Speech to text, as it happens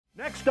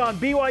Next on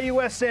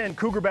BYUSN,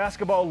 Cougar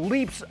basketball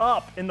leaps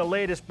up in the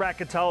latest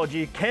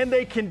bracketology. Can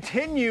they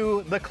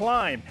continue the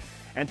climb?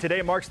 And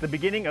today marks the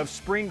beginning of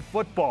spring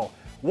football.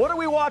 What are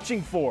we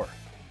watching for?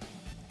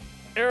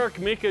 Eric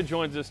Mika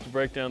joins us to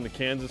break down the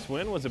Kansas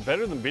win. Was it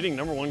better than beating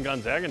number 1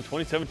 Gonzaga in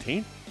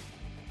 2017?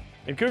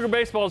 And Cougar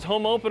baseball's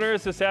home opener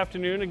is this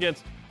afternoon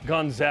against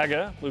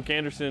Gonzaga. Luke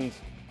Anderson's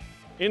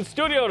in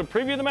studio to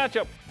preview the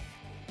matchup.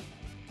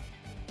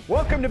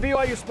 Welcome to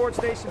BYU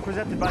Sports Nation,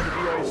 presented by the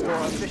BYU Store,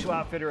 official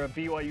outfitter of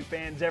BYU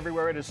fans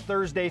everywhere. It is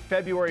Thursday,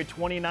 February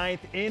 29th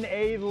in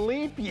a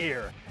leap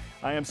year.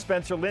 I am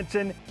Spencer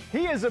Linton.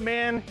 He is a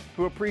man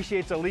who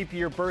appreciates a leap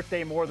year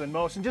birthday more than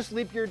most, and just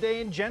leap year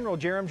day in general,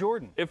 Jarom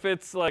Jordan. If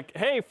it's like,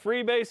 hey,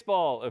 free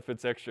baseball, if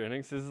it's extra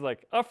innings, this is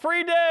like a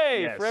free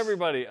day for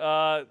everybody.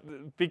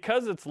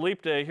 Because it's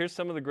leap day, here's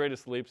some of the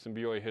greatest leaps in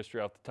BYU history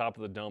off the top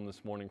of the dome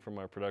this morning from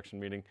our production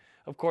meeting.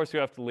 Of course, you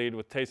have to lead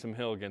with Taysom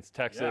Hill against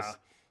Texas. Yeah.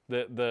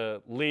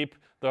 The leap,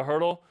 the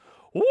hurdle.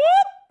 Whoop!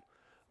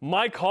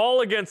 Mike Hall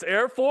against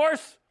Air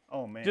Force.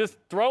 Oh, man. Just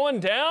throwing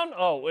down.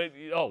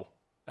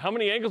 How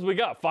many angles we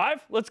got?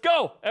 5? Let's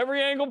go. Every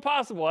angle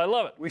possible. I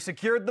love it. We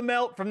secured the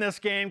melt from this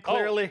game,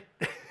 clearly.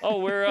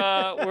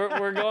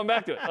 We're going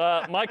back to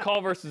it. Mike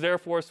Hall versus Air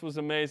Force was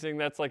amazing.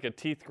 That's like a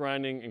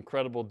teeth-grinding,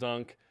 incredible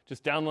dunk.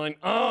 Just down the line.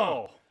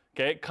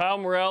 Okay. Kyle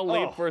Morrell,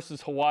 leap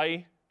versus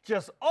Hawaii.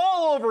 Just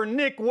all over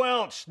Nick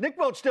Welch. Nick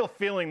Welch still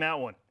feeling that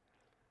one.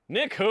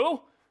 Nick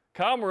who?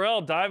 Kyle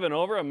Morrell diving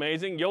over,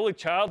 amazing. Yoli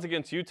Childs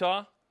against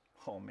Utah.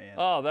 Oh, man.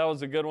 Oh, that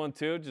was a good one,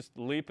 too. Just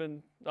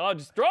leaping. Oh,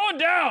 just throwing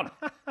down.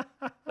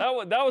 that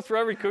was for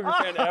every Cougar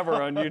fan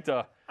ever on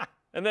Utah.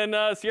 And then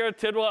Sierra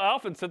Tidwell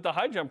Alphen set the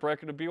high jump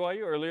record at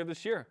BYU earlier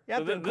this year. You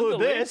have to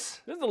include this.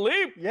 This is a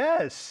leap.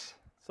 Yes.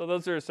 So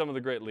those are some of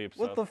the great leaps.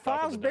 With the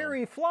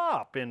Fosbury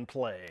flop in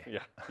play. Yeah,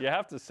 you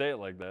have to say it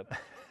like that.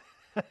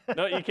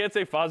 No, you can't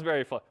say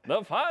Fosbury flop.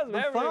 The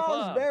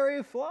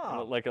Fosbury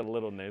flop. Like a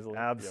little nasal.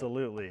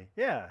 Absolutely.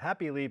 Yeah,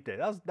 happy leap day.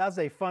 That was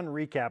a fun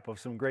recap of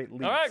some great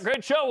leaps. All right,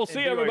 great show. We'll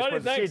see you, everybody.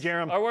 Thanks. See you,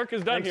 Jarom. Our work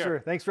is done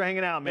here. Thanks for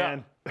hanging out, man.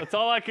 Yeah, that's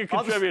all I can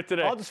contribute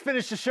today. I'll just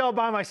finish the show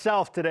by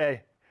myself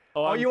today.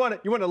 You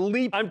want to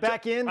leap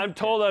back in? I'm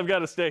told I've got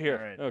to stay here.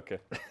 All right. Okay.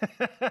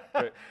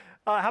 Great.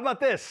 How about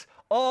this?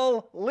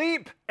 All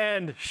leap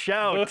and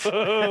shout.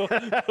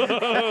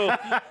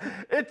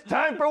 It's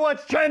time for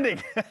what's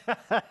trending.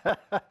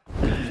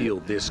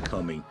 Feel this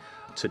coming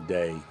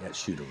today at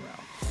shoot-around.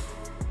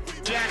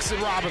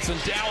 Jackson Robinson,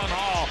 Dallin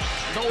Hall,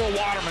 Noah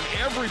Waterman,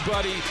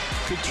 everybody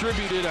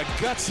contributed a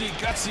gutsy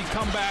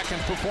comeback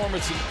and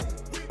performance.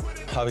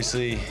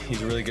 Obviously,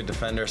 he's a really good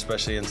defender,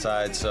 especially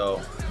inside,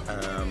 so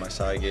I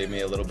saw he gave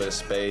me a little bit of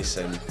space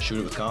and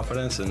shoot it with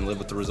confidence and live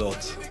with the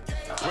results.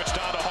 Switch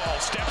down to Hall,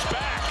 steps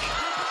back.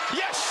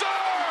 Yes, sir!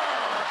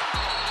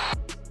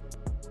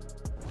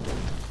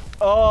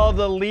 Oh,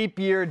 the leap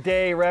year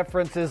day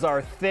references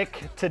are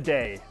thick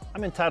today.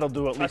 I'm entitled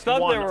to at least I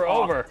thought they were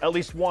over. At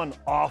least one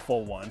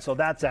awful one, so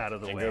that's out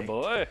of the way. Good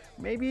boy.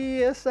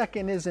 Maybe a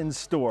second is in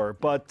store,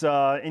 but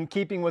in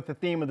keeping with the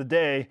theme of the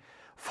day,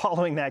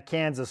 following that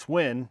Kansas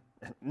win,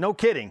 no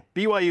kidding,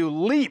 BYU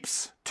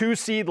leaps 2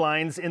 seed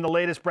lines in the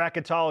latest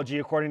bracketology,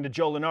 according to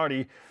Joe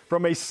Lunardi,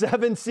 from a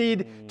 7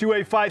 seed to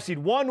a 5 seed.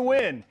 One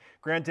win.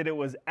 Granted, it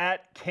was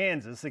at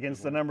Kansas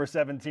against the number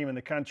 7 team in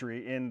the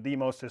country in the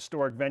most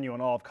historic venue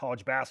in all of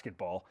college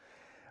basketball.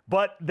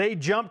 But they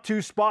jumped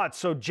 2 spots.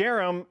 So,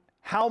 Jarom,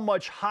 how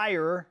much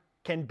higher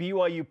can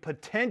BYU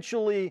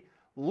potentially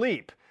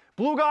leap?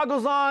 Blue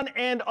goggles on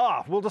and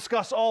off. We'll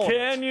discuss all of it.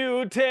 Can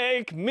you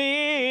take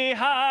me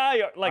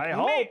higher? I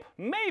hope.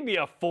 Maybe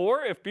a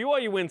 4 if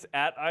BYU wins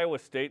at Iowa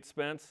State,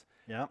 Spence.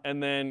 Yeah.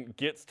 And then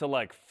gets to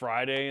like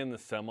Friday in the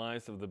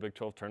semis of the Big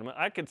 12 tournament.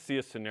 I could see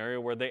a scenario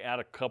where they add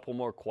a couple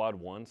more quad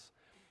ones.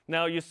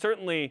 Now, you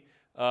certainly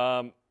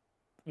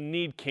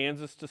need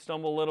Kansas to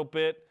stumble a little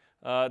bit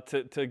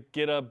to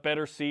get a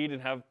better seed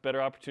and have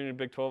better opportunity in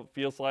Big 12, it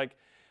feels like.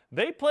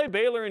 They play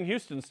Baylor and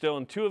Houston still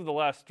in 2 of the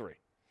last 3.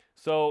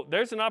 So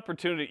there's an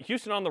opportunity.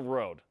 Houston on the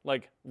road.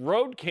 Like,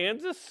 road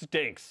Kansas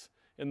stinks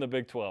in the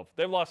Big 12.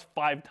 They've lost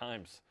 5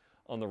 times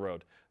on the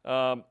road.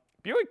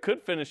 BYU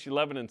could finish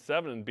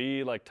 11-7 and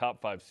be like top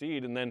 5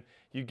 seed, and then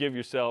you give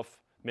yourself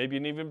maybe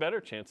an even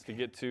better chance to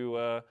get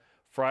to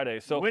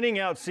Friday. So winning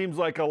out seems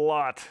like a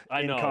lot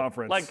in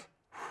conference.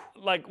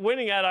 Like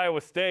winning at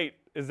Iowa State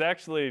is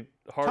actually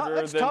harder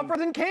That's tougher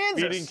than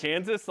Kansas. Beating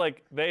Kansas.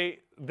 Like they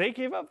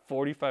gave up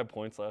 45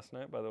 points last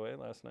night, by the way,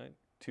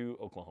 to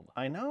Oklahoma.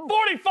 I know.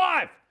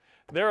 45!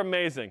 They're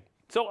amazing.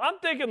 So I'm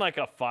thinking like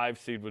a 5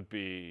 seed would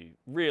be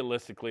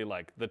realistically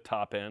like the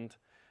top end.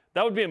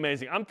 That would be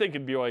amazing. I'm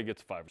thinking BYU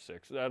gets 5 or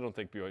 6. I don't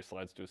think BYU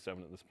slides to a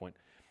 7 at this point.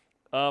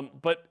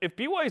 But if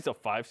BYU is a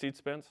 5 seed,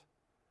 Spence,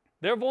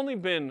 there have only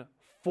been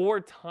 4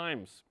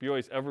 times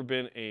BYU's ever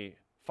been a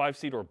 5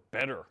 seed or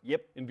better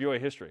in BYU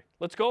history.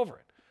 Let's go over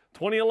it.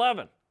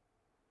 2011,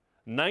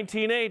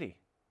 1980.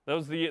 That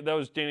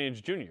was Danny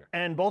Ainge Jr.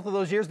 And both of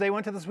those years they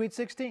went to the Sweet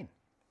 16.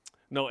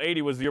 No,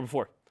 80 was the year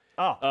before.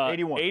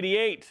 81.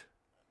 88.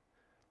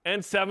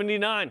 and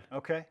 79.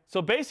 Okay.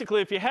 So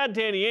basically, if you had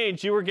Danny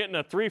Ainge, you were getting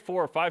a 3,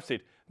 4, or 5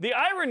 seed. The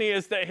irony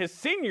is that his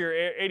senior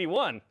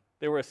 81,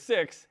 they were a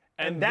 6,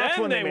 and that's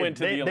then when they went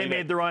to the Elite They made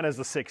Eight. the run as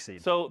the 6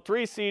 seed. So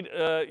 3 seed,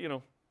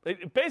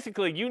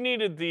 basically you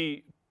needed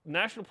the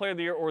National Player of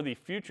the Year or the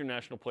future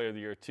National Player of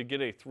the Year to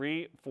get a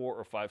 3, 4,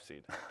 or 5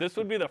 seed. This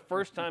would be the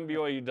first time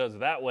BYU does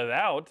that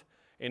without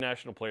a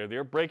National Player of the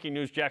Year. Breaking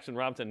news, Jackson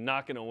Robinson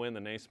not going to win the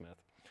Naismith.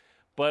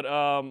 But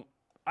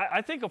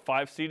I think a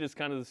 5 seed is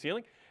kind of the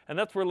ceiling, and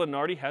that's where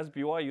Lenardi has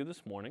BYU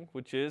this morning,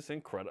 which is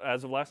incredible,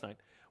 as of last night,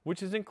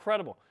 which is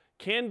incredible.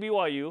 Can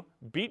BYU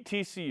beat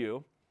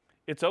TCU?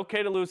 It's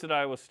okay to lose at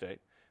Iowa State.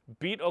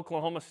 Beat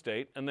Oklahoma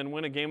State, and then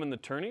win a game in the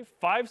tourney.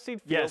 5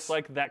 seed feels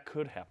like that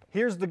could happen.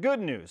 Here's the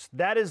good news.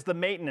 That is the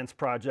maintenance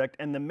project,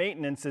 and the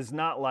maintenance is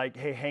not like,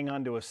 hey, hang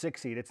on to a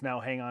 6 seed. It's now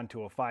hang on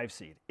to a 5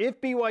 seed.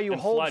 If BYU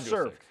holds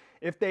serve,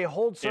 if they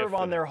hold serve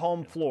on their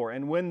home floor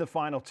and win the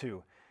final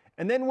 2,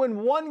 and then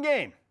win one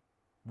game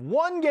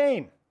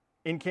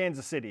in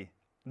Kansas City,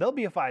 they'll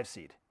be a 5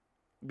 seed.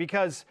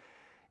 Because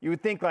you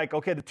would think like,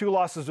 okay, the 2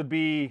 losses would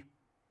be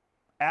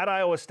at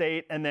Iowa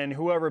State, and then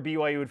whoever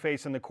BYU would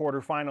face in the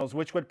quarterfinals,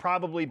 which would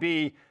probably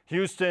be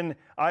Houston,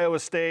 Iowa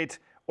State,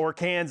 or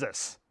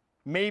Kansas,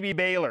 maybe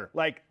Baylor.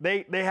 Like,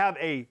 they have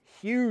a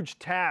huge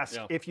task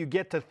if you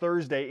get to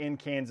Thursday in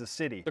Kansas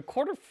City. The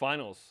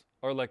quarterfinals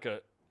are like a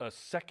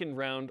second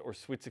round or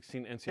Sweet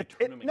 16 NCAA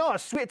tournament.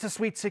 It's a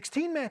Sweet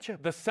 16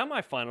 matchup. The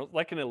semifinals,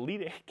 like an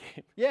Elite 8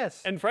 game.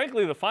 Yes. And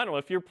frankly, the final,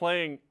 if you're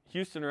playing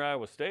Houston or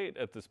Iowa State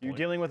at this point, you're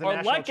dealing with a are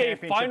national like a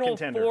championship Final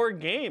contender. 4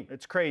 game.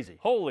 It's crazy.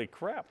 Holy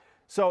crap.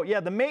 So, yeah,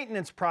 the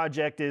maintenance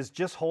project is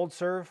just hold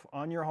serve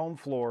on your home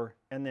floor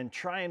and then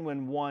try and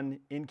win one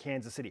in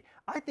Kansas City.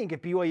 I think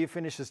if BYU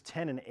finishes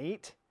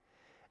 10-8,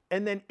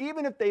 and then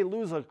even if they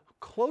lose a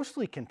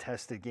closely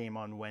contested game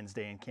on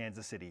Wednesday in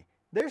Kansas City,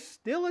 there's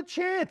still a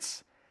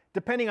chance,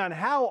 depending on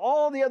how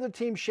all the other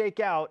teams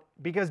shake out,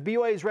 because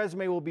BYU's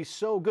resume will be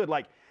so good.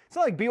 Like, it's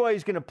not like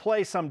BYU's going to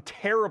play some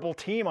terrible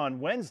team on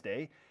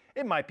Wednesday.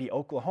 It might be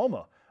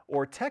Oklahoma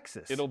or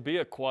Texas. It'll be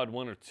a quad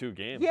 1 or 2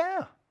 game.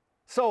 Yeah.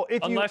 So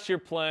if unless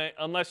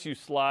you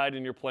slide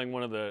and you're playing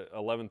one of the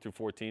 11 through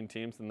 14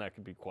 teams, then that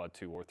could be quad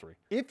 2 or 3.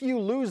 If you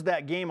lose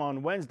that game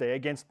on Wednesday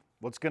against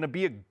what's going to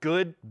be a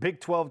good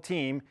Big 12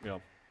 team,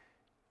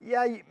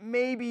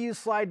 maybe you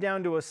slide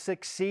down to a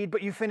 6 seed,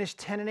 but you finish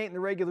 10-8 in the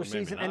regular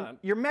season, and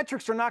your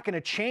metrics are not going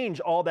to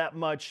change all that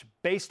much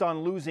based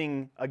on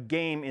losing a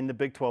game in the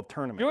Big 12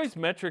 tournament. BYU's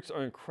metrics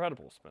are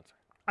incredible, Spencer.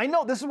 I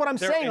know, this is what I'm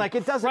saying. Like,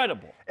 it doesn't.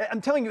 Incredible.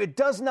 I'm telling you, it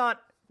does not.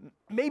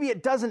 Maybe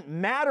it doesn't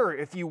matter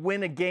if you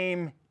win a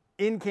game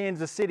in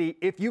Kansas City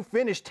if you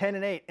finish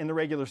 10-8 in the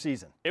regular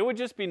season. It would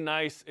just be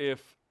nice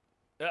if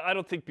I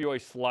don't think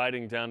BYU's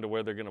sliding down to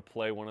where they're going to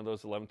play one of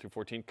those 11 through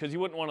 14 because you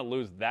wouldn't want to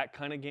lose that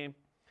kind of game.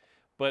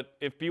 But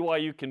if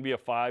BYU can be a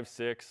 5,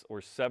 6,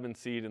 or 7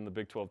 seed in the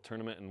Big 12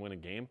 tournament and win a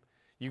game,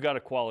 you got a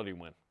quality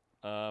win.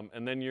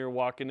 And then you're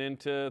walking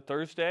into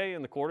Thursday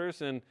in the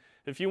quarters, and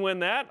if you win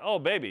that, oh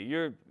baby,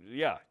 you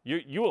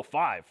a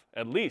 5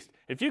 at least.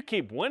 If you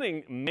keep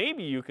winning,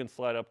 maybe you can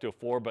slide up to a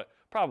 4, but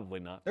probably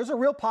not. There's a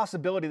real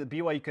possibility that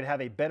BYU could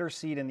have a better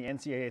seed in the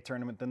NCAA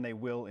tournament than they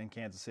will in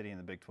Kansas City in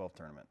the Big 12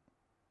 tournament.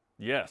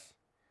 Yes.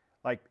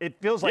 Like, it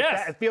feels like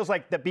that. It feels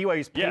like that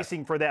BYU's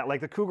pacing for that.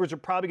 Like, the Cougars are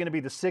probably going to be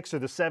the 6 or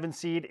the 7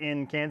 seed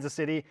in Kansas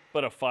City,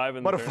 but a 5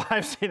 in a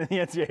 5 seed in the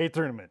NCAA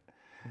tournament.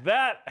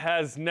 That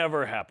has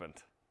never happened.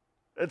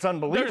 It's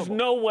unbelievable. There's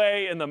no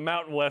way in the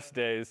Mountain West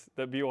days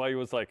that BYU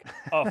was like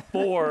a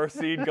 4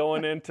 seed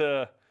going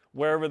into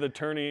wherever the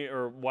tourney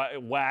or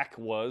WAC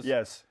was.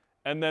 Yes.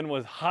 And then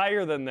was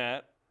higher than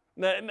that.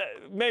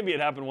 Maybe it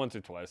happened once or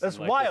twice. That's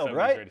wild,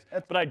 right?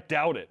 But I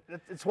doubt it.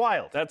 It's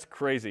wild. That's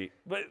crazy.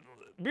 But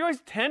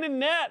BYU's 10 in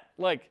net.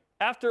 Like,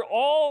 after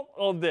all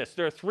of this,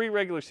 there are 3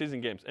 regular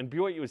season games, and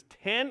BYU is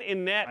 10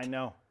 in net. I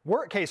know.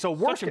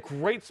 Such a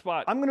great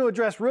spot. I'm going to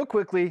address real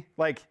quickly,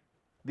 like,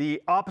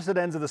 the opposite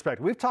ends of the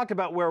spectrum. We've talked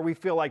about where we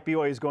feel like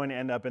BYU is going to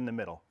end up in the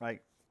middle,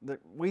 right?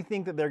 We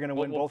think that they're going to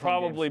win both will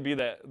probably games.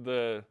 be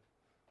the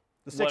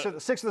 6 or the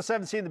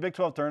 7th seed in the Big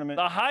 12 tournament.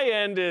 The high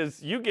end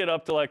is you get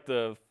up to like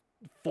the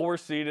 4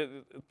 seed,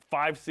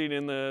 5 seed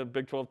in the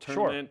Big 12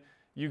 tournament.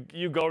 Sure.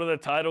 You go to the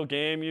title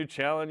game, you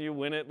challenge, you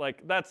win it.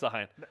 Like, that's the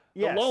high end.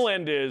 Yes. The low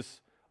end is,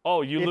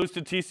 you lose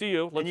to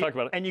TCU. Let's talk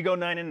about it. And you go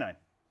 9-9.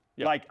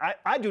 Yeah. Like,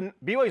 I do.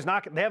 BYU's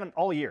not. They haven't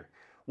all year.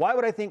 Why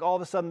would I think all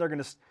of a sudden they're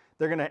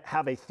going to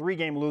have a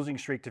 3-game losing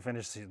streak to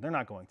finish the season? They're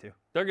not going to.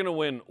 They're going to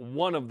win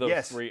one of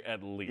those 3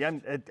 at least. Yeah,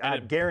 I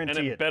guarantee it.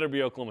 And it better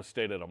be Oklahoma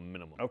State at a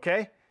minimum.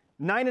 Okay?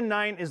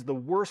 9-9 is the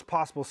worst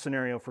possible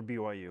scenario for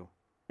BYU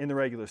in the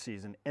regular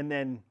season. And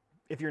then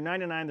if you're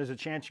 9-9, there's a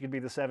chance you could be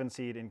the 7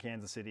 seed in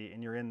Kansas City,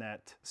 and you're in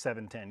that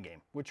 7-10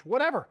 game. Which,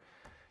 whatever.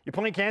 You're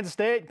playing Kansas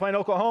State, you're playing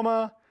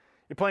Oklahoma,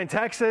 you're playing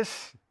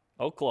Texas.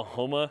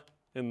 Oklahoma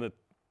in the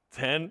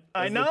 10?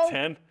 I know.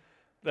 10?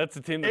 That's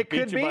a team that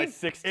beat you by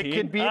 16. It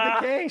could be the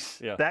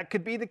case. Yeah. That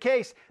could be the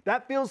case.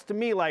 That feels to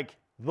me like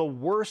the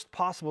worst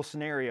possible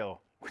scenario,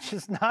 which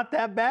is not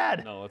that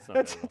bad. No, it's not.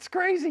 It's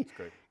crazy. It's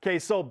great. Okay,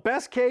 so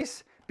best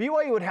case,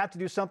 BYU would have to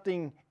do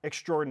something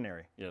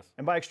extraordinary. Yes.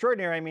 And by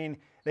extraordinary, I mean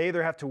they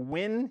either have to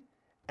win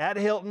at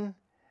Hilton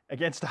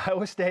against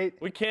Iowa State.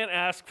 We can't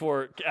ask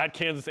for at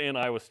Kansas and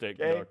Iowa State.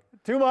 Okay. Doug.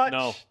 Too much.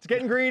 No. It's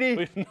getting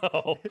greedy.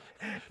 No.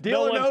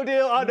 Deal or no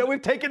deal? Oh, no,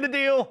 we've taken the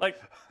deal. Like,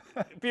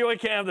 BYU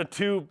can't have the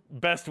 2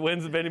 best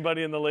wins of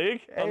anybody in the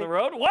league on the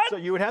road? What? So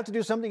you would have to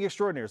do something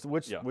extraordinary,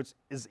 which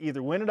is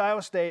either win at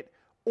Iowa State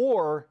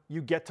or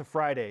you get to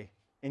Friday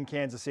in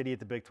Kansas City at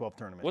the Big 12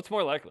 tournament. What's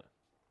more likely?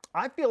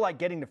 I feel like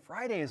getting to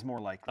Friday is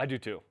more likely. I do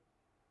too.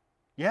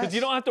 Yes. Because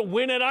you don't have to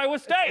win at Iowa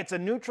State. It's a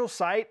neutral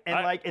site,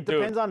 and it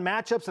depends on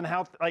matchups and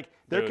how.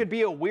 There could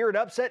be a weird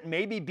upset.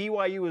 Maybe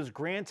BYU is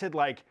granted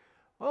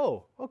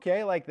oh,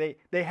 okay,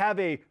 they have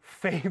a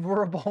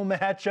favorable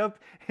matchup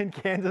in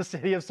Kansas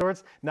City of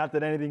sorts. Not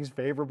that anything's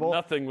favorable.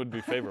 Nothing would be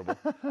favorable.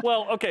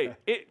 Well, okay.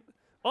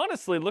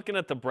 Honestly, looking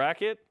at the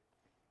bracket,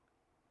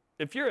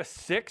 if you're a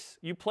 6,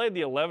 you play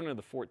the 11 or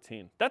the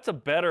 14. That's a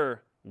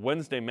better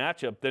Wednesday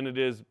matchup than it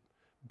is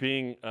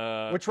being.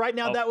 Which right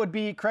now that would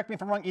be, correct me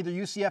if I'm wrong, either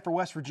UCF or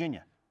West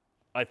Virginia.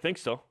 I think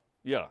so.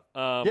 Yeah.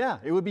 Yeah,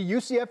 it would be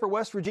UCF or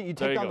West Virginia. You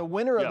take on the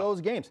winner of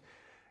those games.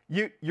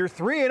 You're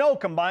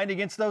 3-0 combined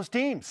against those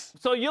teams.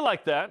 So you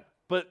like that,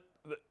 but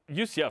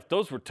UCF,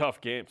 those were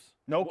tough games.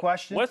 No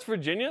question. West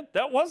Virginia,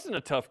 that wasn't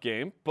a tough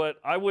game, but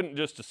I wouldn't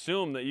just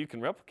assume that you can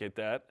replicate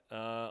that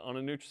on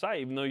a neutral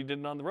site, even though you did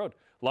it on the road.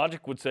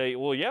 Logic would say,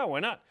 well, yeah,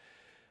 why not?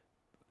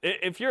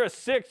 If you're a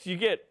 6, you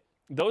get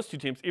those 2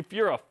 teams. If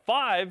you're a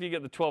 5, you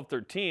get the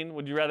 12-13.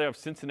 Would you rather have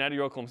Cincinnati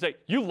or Oklahoma State?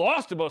 You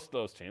lost to both of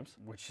those teams.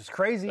 Which is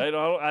crazy. I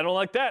don't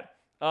like that.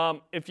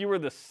 If you were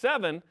the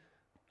 7,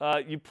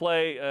 you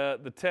play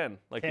the 10,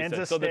 like Kansas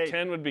you said. So State. the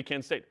 10 would be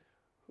Kansas State,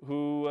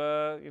 who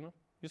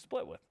you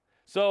split with.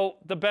 So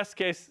the best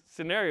case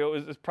scenario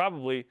is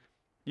probably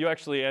you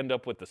actually end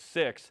up with the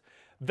 6.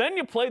 Then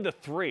you play the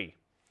 3.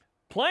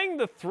 Playing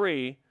the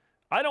 3,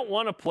 I don't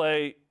want to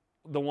play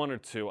the 1 or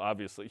 2,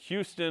 obviously.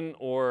 Houston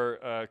or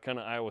kind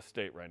of Iowa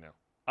State right now.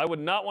 I would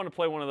not want to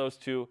play one of those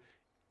 2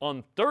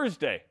 on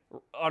Thursday.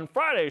 On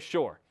Friday,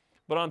 sure.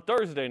 But on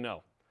Thursday,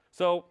 no.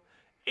 So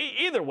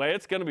either way,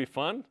 it's going to be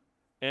fun.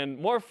 And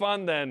more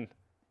fun than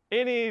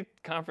any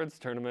conference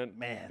tournament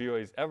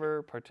BYU's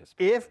ever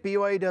participated. If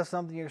BYU does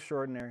something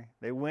extraordinary,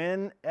 they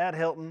win at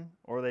Hilton,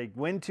 or they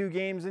win 2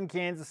 games in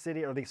Kansas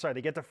City, or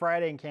they get to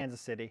Friday in Kansas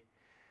City,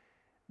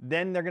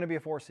 then they're going to be a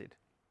 4 seed.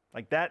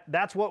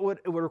 That's what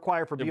it would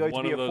require for BYU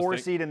to be a 4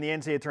 seed in the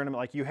NCAA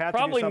tournament. You have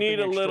probably to do something need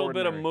a little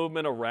bit of extraordinary.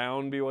 movement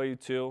around BYU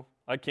too.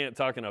 I can't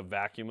talk in a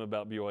vacuum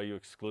about BYU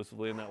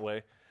exclusively in that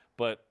way,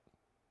 but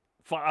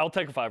I'll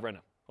take a 5 right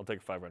now.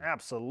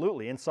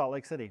 Absolutely. In Salt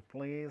Lake City,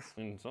 please.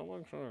 In Salt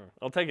Lake, sure.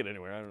 I'll take it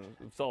anywhere. I don't know.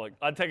 Salt Lake.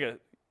 I'd take it.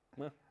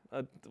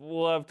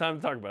 We'll have time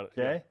to talk about it.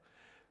 Okay. Yeah.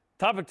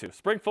 Topic 2.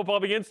 Spring football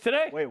begins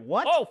today. Wait,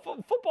 what? Oh,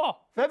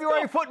 football.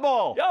 February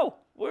football. Yo,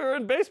 we're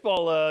in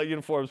baseball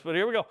uniforms, but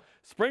here we go.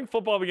 Spring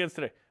football begins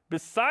today.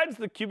 Besides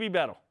the QB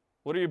battle,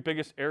 what are your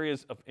biggest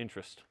areas of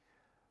interest?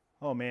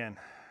 Oh, man.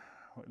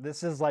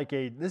 This is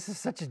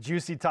such a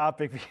juicy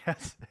topic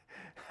because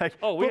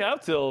we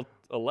have till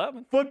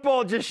 11.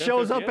 Football just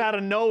shows up 10:58. out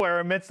of nowhere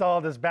amidst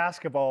all this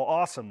basketball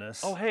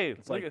awesomeness. Oh, hey,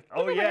 It's look like,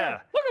 over yeah.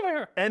 here. Look over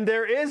here. And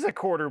there is a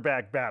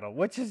quarterback battle,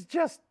 which is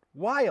just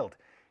wild.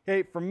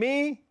 Okay, for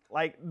me,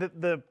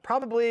 the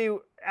probably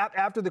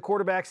after the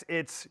quarterbacks,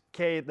 it's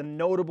the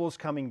notables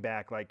coming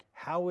back.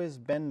 How is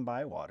Ben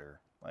Bywater?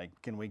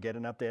 Can we get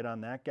an update on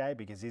that guy?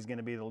 Because he's going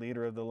to be the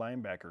leader of the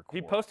linebacker corps.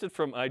 He posted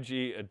from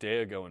IG a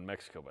day ago in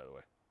Mexico, by the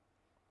way.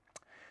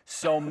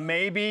 So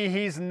maybe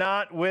he's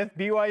not with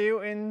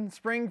BYU in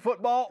spring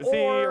football. Is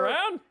he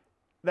around?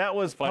 That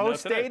was Find out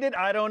today. post-dated.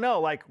 I don't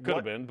know. Could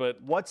have been, but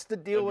what's the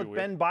deal with that'd be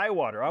Ben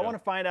Bywater? I want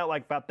to find out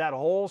about that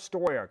whole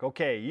story arc.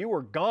 Okay, you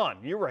were gone.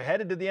 You were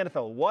headed to the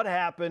NFL. What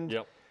happened?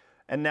 Yep.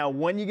 And now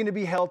when are you going to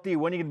be healthy?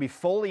 When are you going to be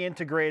fully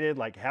integrated?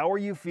 How are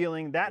you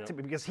feeling?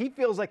 Because he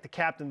feels like the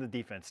captain of the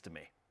defense to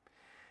me.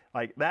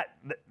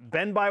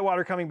 Ben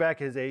Bywater coming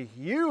back is a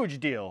huge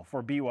deal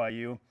for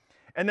BYU.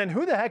 And then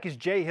who the heck is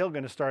Jay Hill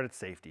going to start at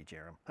safety,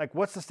 Jarom?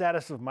 What's the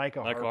status of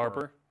Mika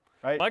Harper?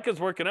 Right? Micah's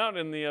working out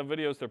in the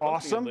videos they're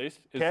posting Awesome. at least.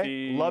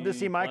 Okay. Love to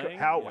see Micah. playing?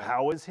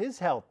 How is his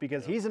health?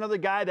 Because he's another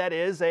guy that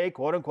is a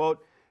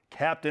quote-unquote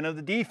captain of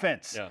the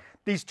defense. Yeah.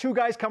 These 2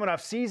 guys coming off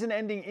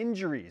season-ending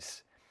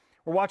injuries.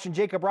 We're watching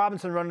Jacob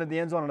Robinson run into the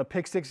end zone on a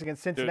pick 6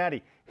 against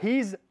Cincinnati.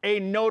 He's a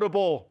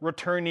notable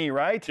returnee,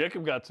 right?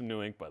 Jacob got some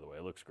new ink, by the way.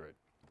 It looks great.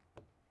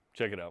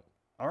 Check it out.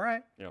 All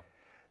right. Yeah.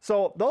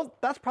 So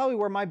that's probably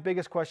where my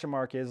biggest question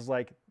mark is.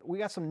 We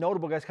got some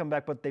notable guys coming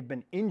back, but they've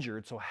been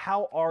injured. So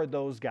how are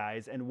those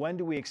guys, and when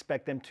do we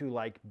expect them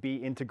to be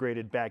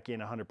integrated back in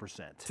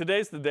 100%?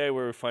 Today's the day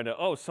where we find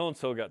out,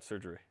 so-and-so got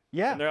surgery.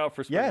 Yeah. And they're out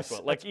for spring yes.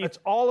 as well. It's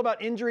all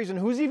about injuries and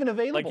who's even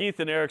available. Like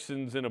Ethan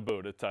Erickson's in a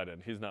boot at tight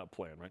end. He's not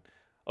playing, right?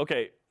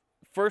 Okay,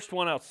 first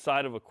one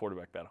outside of a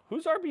quarterback battle.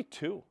 Who's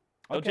RB2?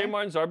 Okay. LJ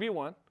Martin's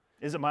RB1.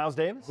 Is it Miles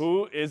Davis?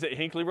 Who is it?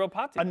 Hinckley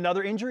Ropati.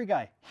 Another injury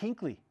guy,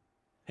 Hinckley.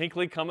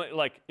 Hinckley coming,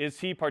 is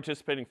he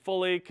participating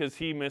fully because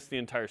he missed the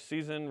entire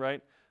season,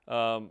 right?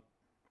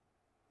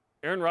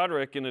 Aaron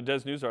Roderick, in a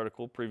Des News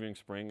article previewing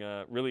spring,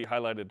 really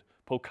highlighted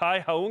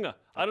Pokai Haunga.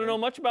 I don't know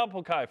much about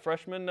Pokai.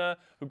 Freshman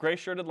who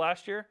gray-shirted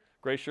last year.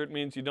 Gray shirt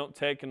means you don't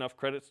take enough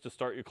credits to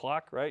start your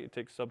clock, right? You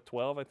take sub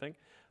 12, I think.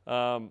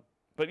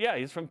 But yeah,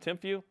 he's from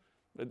Timpview.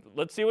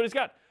 Let's see what he's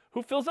got.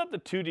 Who fills up the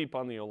 2 deep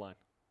on the O-line?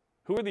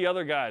 Who are the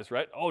other guys,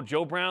 right? Oh,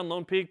 Joe Brown,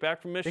 Lone Peak,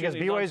 back from Michigan.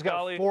 Because BYU's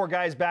got 4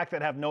 guys back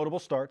that have notable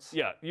starts.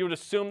 Yeah, you would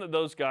assume that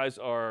those guys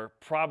are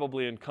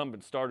probably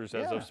incumbent starters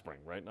as of spring,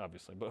 right?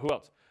 Obviously. But who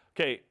else?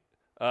 Okay,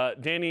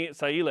 Danny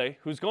Saile,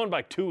 who's going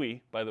by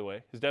Tui, by the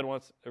way. His dad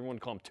wants everyone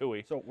to call him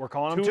Tui. So we're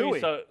calling him Tui.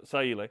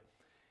 Saile.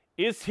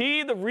 Is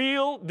he the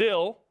real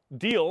deal,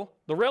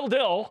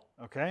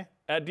 okay,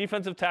 at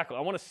defensive tackle?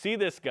 I want to see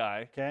this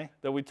guy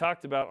that we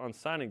talked about on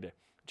signing day.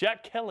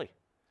 Jack Kelly.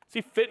 Is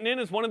he fitting in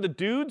as one of the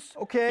dudes?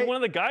 Okay. Is he one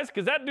of the guys?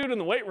 Because that dude in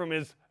the weight room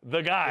is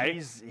the guy,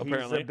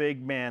 apparently. He's a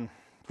big man,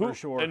 for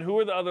sure. And who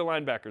are the other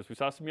linebackers? We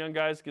saw some young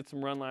guys get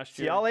some run last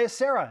year. Siale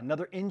Serra,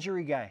 another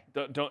injury guy.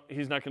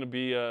 He's not going to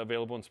be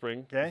available in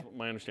spring, is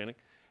my understanding.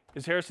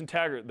 Is Harrison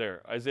Taggart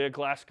there? Isaiah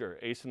Glasker,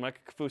 Ace and Micah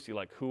Kafusi.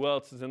 Like, who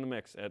else is in the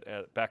mix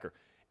at backer?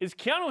 Is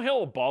Keanu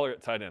Hill a baller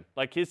at tight end?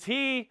 Like, is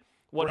he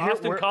what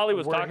Austin Collie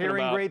was talking about? We're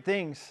hearing great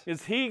things.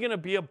 Is he going to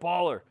be a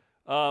baller?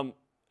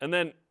 And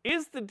then,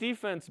 is the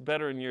defense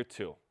better in year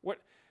 2?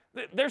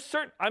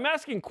 I'm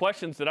asking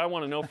questions that I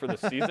want to know for the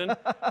season.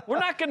 We're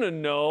not going to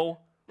know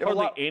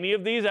hardly any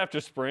of these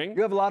after spring.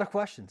 You have a lot of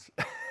questions.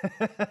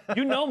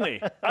 You know me.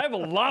 I have a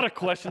lot of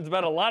questions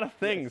about a lot of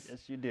things.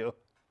 Yes, you do.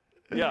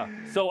 Yeah,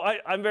 so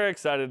I'm very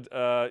excited.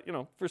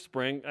 For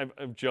spring,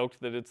 I've joked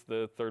that it's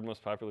the 3rd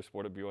most popular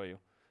sport at BYU.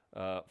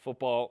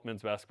 Football,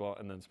 men's basketball,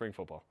 and then spring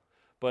football.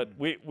 But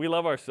we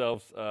love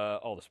ourselves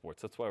all the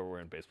sports. That's why we're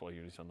wearing baseball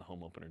unis on the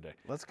home opener day.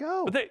 Let's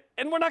go.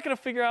 And we're not going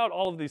to figure out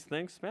all of these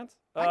things, Spence.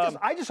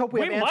 I just hope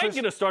we have answers. Might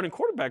get a starting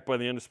quarterback by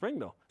the end of spring,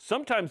 though.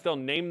 Sometimes they'll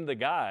name the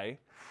guy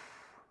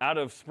out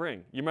of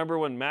spring. You remember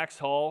when Max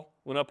Hall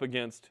went up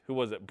against, who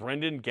was it,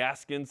 Brendan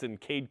Gaskins and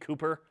Cade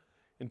Cooper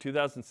in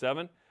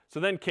 2007?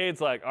 So then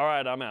Cade's like, all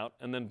right, I'm out.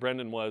 And then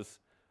Brendan was,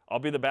 I'll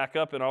be the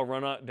backup and I'll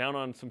run down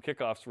on some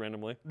kickoffs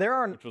randomly.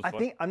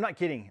 I'm not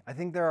kidding. I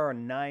think there are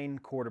 9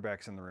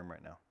 quarterbacks in the room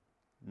right now.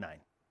 9.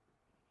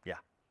 Yeah.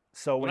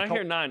 So when I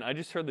hear 9, I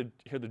just hear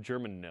the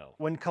German no.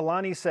 When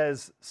Kalani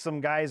says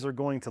some guys are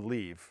going to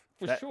leave.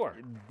 For sure.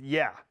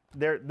 Yeah.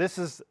 This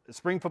is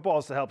spring football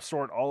is to help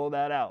sort all of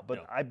that out.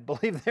 But I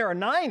believe there are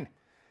 9.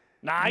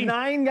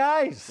 9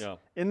 guys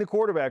in the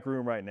quarterback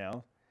room right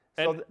now.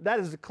 So that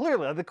is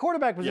clearly, the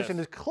quarterback position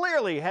is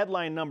clearly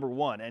headline number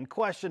 1 and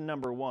question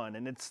number 1.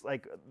 And it's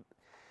like,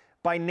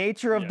 by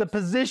nature of the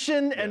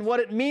position and what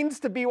it means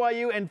to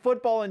BYU and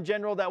football in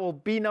general, that will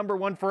be number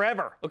 1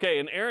 forever. Okay,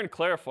 and Aaron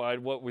clarified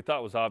what we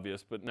thought was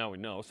obvious, but now we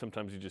know.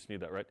 Sometimes you just need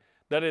that, right?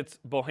 That it's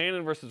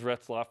Bohannon versus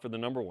Retzlaff for the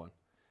number 1.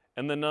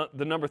 And then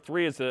the number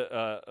 3 is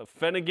a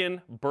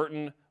Finnegan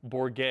Burton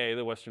Bourget,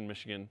 the Western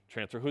Michigan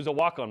transfer, who's a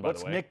walk-on, by the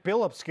way. What's Nick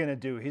Billups going to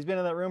do? He's been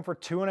in that room for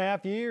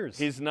 2.5 years.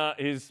 He's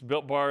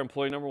Built Bar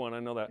employee number 1.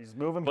 I know that. He's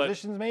moving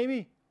positions,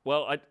 maybe?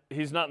 Well,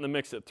 he's not in the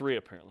mix at 3,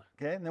 apparently.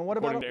 Okay, and then what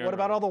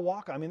about all the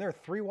walk-on? I mean, there are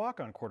 3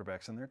 walk-on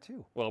quarterbacks in there,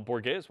 too. Well,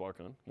 Bourget is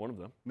walk-on, one of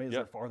them.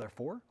 Are there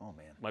 4? Oh,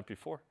 man. Might be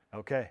 4.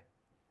 Okay.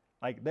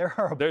 Like,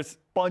 there's a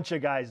bunch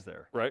of guys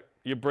there. Right.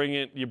 You bring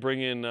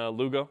in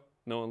Lugo,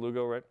 Noah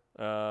Lugo, right?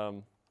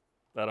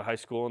 Out of high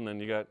school, and then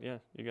you got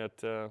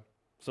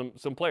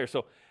some players.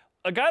 So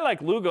a guy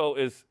like Lugo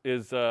is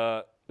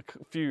a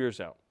few years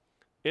out.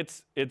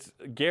 It's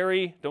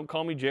Gary, don't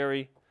call me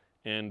Jerry,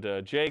 and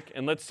Jake,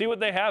 and let's see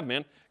what they have,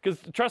 man. Because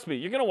trust me,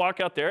 you're gonna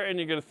walk out there and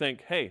you're gonna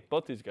think, hey,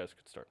 both these guys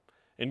could start,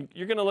 and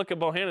you're gonna look at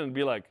Bohannon and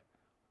be like,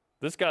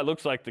 this guy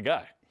looks like the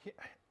guy.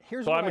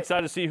 So I'm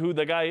excited to see who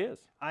the guy is.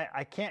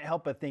 I can't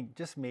help but think,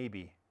 just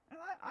maybe,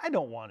 I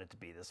don't want it to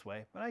be this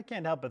way, but I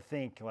can't help but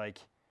think, like,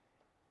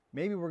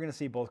 maybe we're going to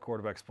see both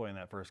quarterbacks play in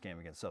that first game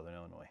against Southern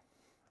Illinois.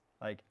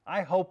 Like,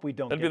 I hope we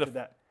don't get to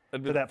that point.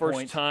 That'd be the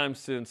first time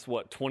since,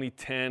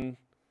 2010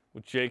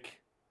 with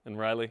Jake and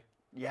Riley?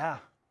 Yeah.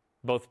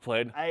 Both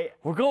played.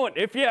 We're going,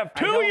 if you have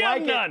 2, you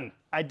have none.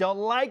 I don't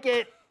like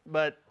it,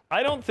 but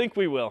I don't think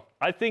we will.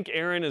 I think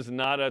Aaron is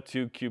not a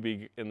 2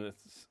 QB in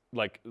this,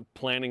 like,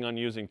 planning on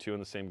using 2 in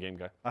the same game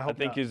guy. I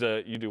think he's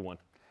you do 1.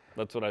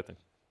 That's what I think.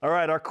 All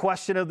right, our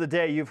question of the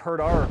day. You've heard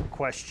our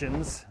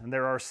questions, and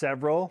there are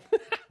several.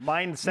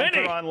 Mine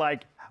center on,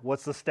 like,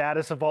 what's the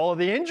status of all of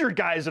the injured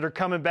guys that are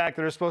coming back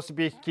that are supposed to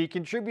be key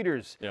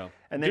contributers? Yeah.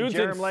 And then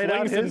Jarom laid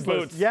out his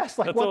boots. list. Yes,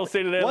 like, that's what we'll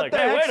say today. What the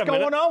heck's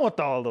going on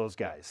with all of those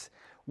guys?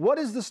 What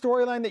is the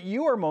storyline that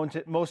you are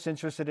most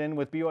interested in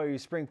with BYU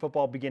spring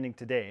football beginning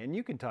today? And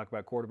you can talk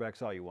about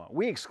quarterbacks all you want.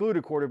 We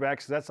excluded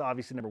quarterbacks. That's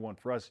obviously number 1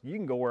 for us. You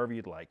can go wherever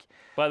you'd like.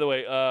 By the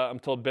way, I'm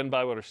told Ben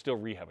Bywater is still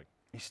rehabbing.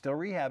 He's still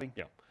rehabbing.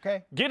 Yeah.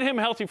 Okay. Get him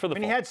healthy for the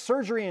fall. He had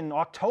surgery in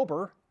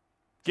October.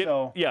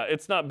 Yeah,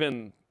 it's not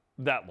been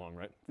that long,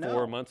 right?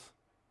 4 months?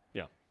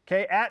 Yeah.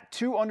 Okay, at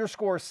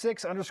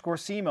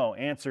 2_6_Simo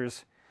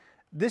answers,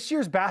 this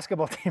year's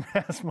basketball team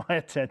has my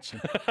attention.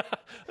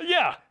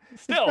 Yeah,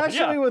 still.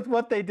 Especially with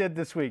what they did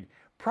this week.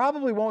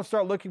 Probably won't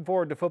start looking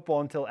forward to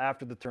football until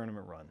after the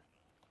tournament run.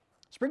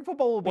 Spring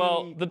football will be.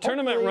 Well, the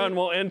tournament hopefully- run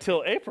will end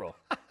till April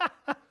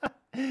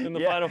in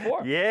the Final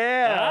Four.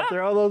 Yeah, Ah.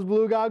 throw those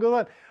blue goggles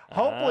on.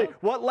 Hopefully,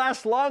 what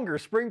lasts longer,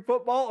 spring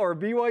football or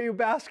BYU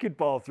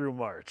basketball through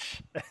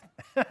March?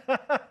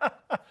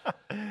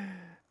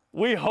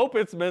 We hope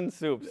it's men's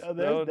soups.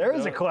 There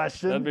is a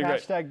question. That'd be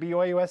great. Hashtag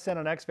BYUSN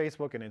on X,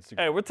 Facebook, and Instagram.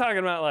 Hey, we're talking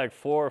about like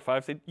 4 or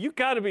 5 seed. You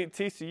got to beat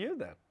TCU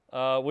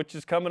then, which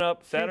is coming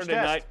up Saturday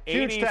test. night, 8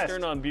 Huge Eastern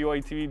test. on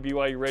BYU TV,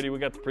 BYU Radio. We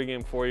got the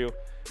pregame for you.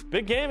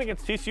 Big game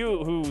against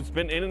TCU, who's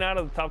been in and out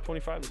of the top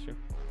 25 this year.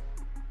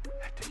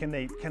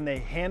 Can they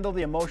handle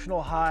the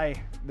emotional high,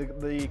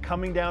 the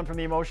coming down from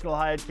the emotional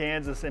high at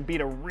Kansas and beat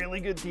a really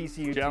good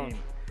TCU Challenge.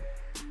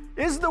 team?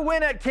 Is the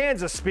win at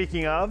Kansas,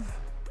 speaking of,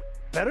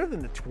 better than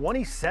the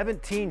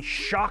 2017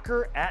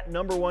 shocker at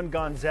 #1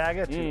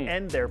 Gonzaga to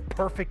end their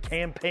perfect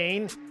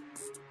campaign?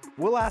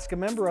 We'll ask a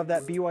member of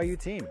that BYU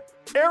team.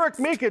 Eric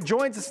Mika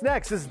joins us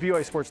next. This is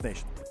BYU Sports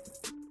Nation.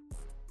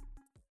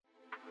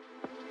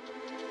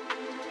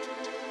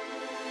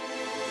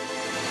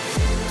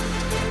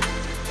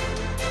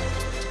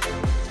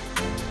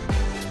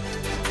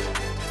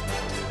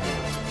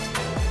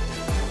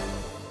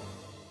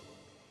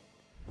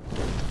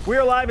 We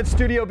are live at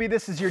Studio B.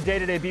 This is your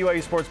day-to-day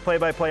BYU Sports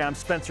play-by-play. I'm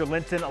Spencer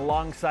Linton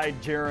alongside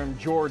Jarom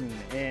Jordan.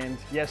 And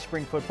yes,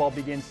 spring football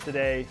begins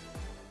today,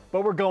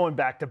 but we're going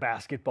back to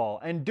basketball.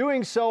 And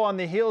doing so on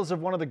the heels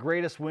of one of the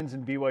greatest wins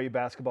in BYU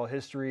basketball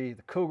history,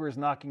 the Cougars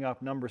knocking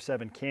off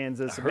 #7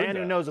 Kansas. A man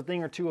who knows a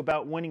thing or two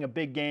about winning a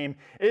big game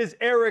is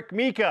Eric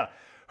Mika,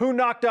 who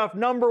knocked off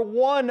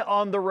 #1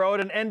 on the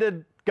road and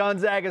ended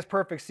Gonzaga's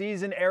perfect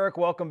season. Eric,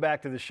 welcome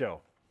back to the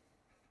show.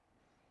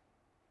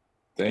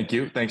 Thank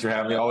you. Thanks for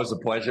having me. Always a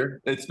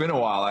pleasure. It's been a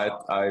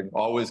while. I'm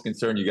always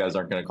concerned you guys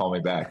aren't going to call me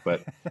back,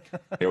 but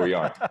here we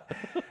are.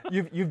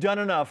 You've done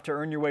enough to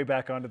earn your way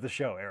back onto the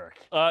show, Eric.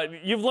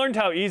 You've learned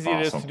how easy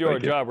it is Awesome. to do our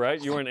Thank you. job,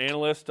 right? You were an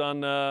analyst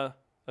on a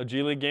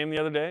G League game the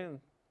other day.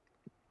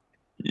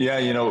 Yeah,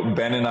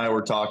 Ben and I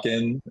were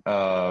talking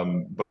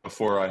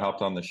before I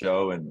hopped on the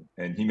show,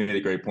 and he made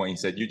a great point. He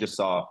said, you just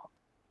saw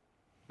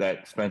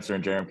that Spencer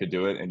and Jarom could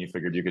do it, and you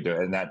figured you could do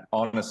it. And that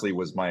honestly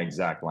was my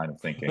exact line of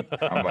thinking.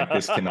 I'm like,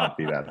 this cannot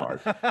be that hard.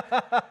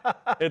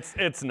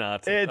 It's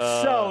not. It's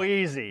so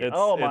easy.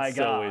 Oh my it's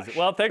so gosh. easy.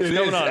 Well, thanks for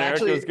coming on,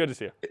 Actually, Eric. It was good to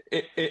see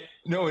you.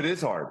 No, it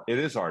is hard. It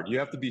is hard. You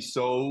have to be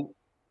so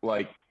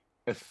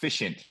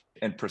efficient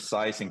and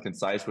precise and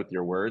concise with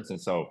your words. And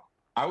so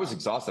I was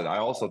exhausted. I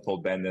also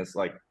told Ben this,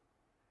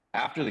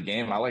 after the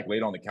game, I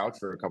laid on the couch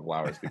for a couple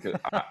hours because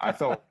I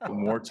felt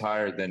more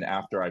tired than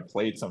after I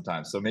played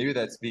sometimes. So maybe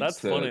that speaks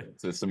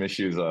to some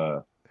issues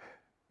of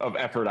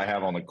effort I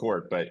have on the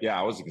court. But yeah,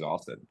 I was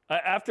exhausted.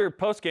 After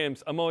post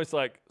games, I'm always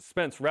like,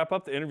 Spence, wrap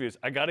up the interviews.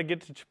 I got to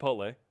get to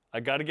Chipotle. I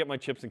got to get my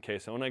chips and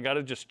queso, and I got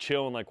to just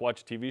chill and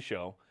watch a TV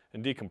show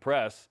and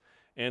decompress.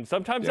 And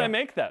sometimes I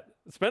make that.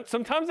 Spence,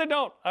 sometimes I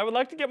don't. I would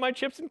like to get my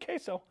chips and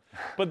queso,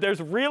 but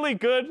there's really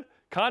good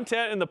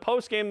content in the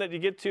post game that you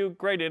get to,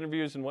 great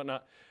interviews and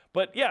whatnot.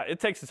 But yeah, it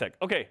takes a sec.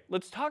 Okay,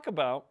 let's talk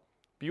about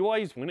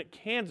BYU's win at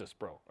Kansas,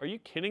 bro. Are you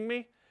kidding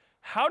me?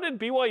 How did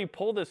BYU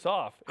pull this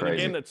off in a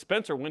game that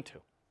Spencer went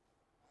to?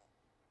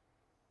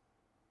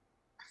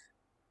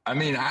 I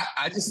mean,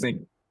 I just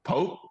think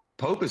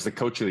Pope is the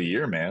coach of the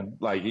year, man.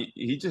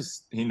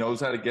 He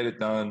knows how to get it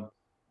done.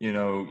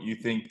 You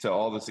think to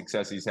all the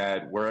success he's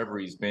had wherever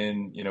he's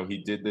been, he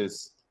did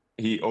this.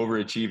 He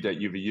overachieved at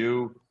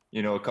UVU.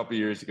 A couple of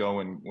years ago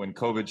when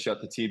COVID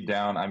shut the team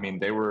down, I mean,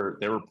 they were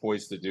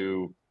poised to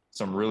do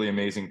some really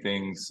amazing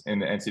things in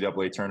the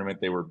NCAA tournament.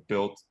 They were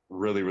built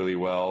really, really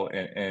well.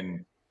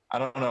 And I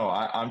don't know,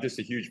 I'm just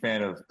a huge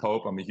fan of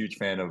Pope. I'm a huge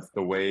fan of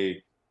the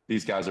way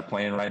these guys are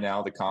playing right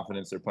now, the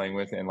confidence they're playing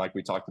with. And like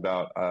we talked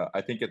about,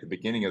 I think at the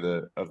beginning of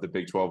the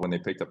Big 12, when they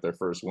picked up their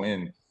first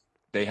win,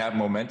 they have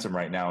momentum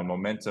right now. And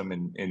momentum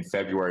in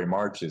February,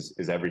 March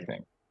is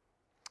everything.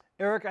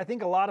 Eric, I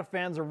think a lot of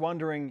fans are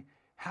wondering,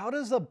 how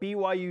does a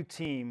BYU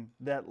team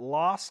that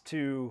lost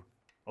to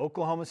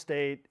Oklahoma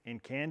State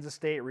and Kansas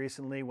State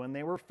recently when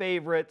they were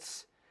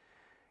favorites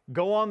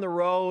go on the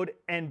road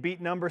and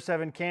beat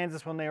 #7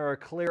 Kansas when they were a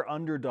clear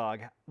underdog?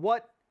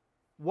 What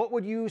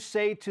would you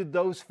say to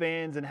those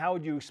fans, and how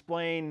would you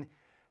explain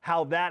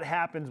how that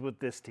happens with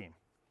this team?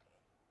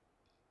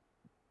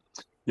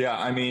 Yeah,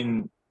 I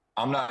mean,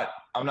 I'm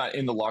not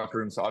in the locker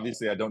room, so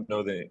obviously I don't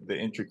know the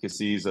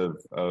intricacies of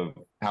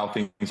how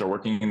things are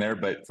working in there.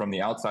 But from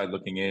the outside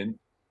looking in,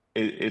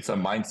 it's a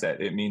mindset.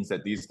 It means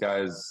that these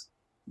guys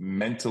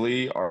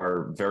mentally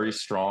are very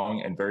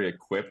strong and very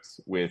equipped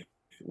with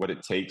what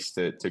it takes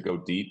to go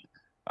deep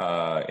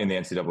in the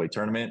NCAA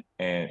tournament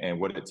and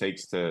what it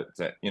takes to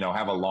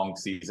have a long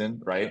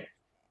season, right?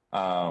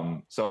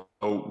 So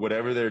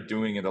whatever they're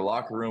doing in the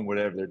locker room,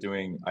 whatever they're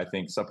doing, I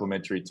think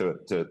supplementary to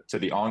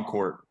the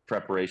on-court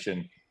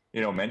preparation,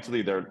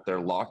 mentally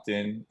they're locked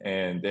in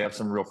and they have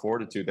some real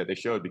fortitude that they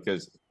showed,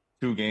 because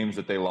 2 games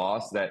that they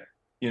lost that,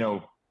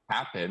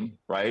 happen,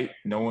 right?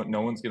 No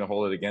one's going to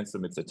hold it against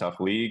them. It's a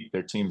tough league.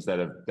 They're teams that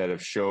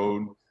have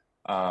shown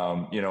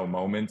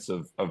moments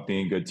of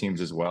being good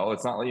teams as well.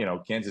 It's not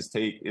like, Kansas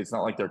State, it's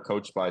not like they're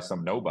coached by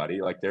some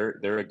nobody. Like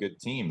they're a good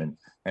team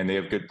and they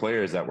have good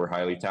players that were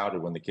highly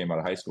touted when they came out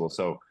of high school.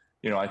 So,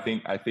 I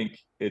think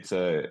it's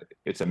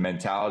a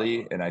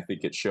mentality, and I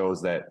think it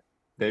shows that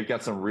they've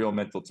got some real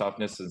mental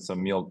toughness and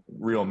some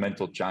real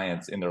mental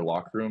giants in their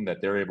locker room that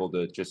they're able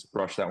to just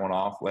brush that one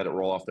off, let it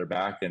roll off their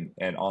back,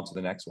 and on to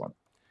the next one.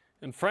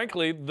 And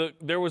frankly,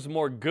 there was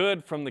more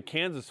good from the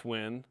Kansas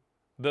win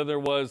than there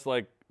was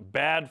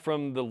bad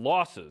from the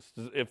losses,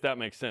 if that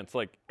makes sense.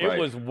 It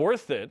was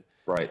worth it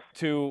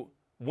to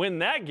win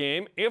that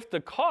game if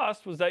the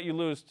cost was that you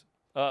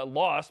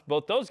lost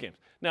both those games.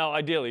 Now,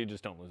 ideally, you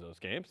just don't lose those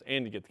games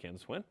and you get the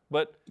Kansas win.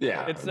 But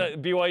it's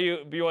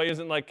BYU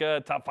isn't a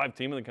top 5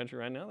 team in the country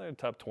right now. They're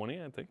top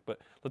 20, I think. But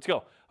let's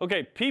go.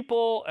 Okay,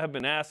 people have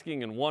been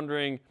asking and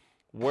wondering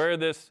where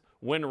this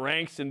win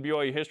ranks in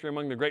BYU history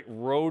among the great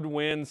road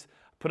wins.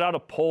 Put out a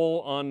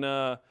poll on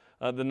the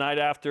night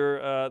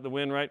after the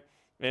win, right?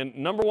 And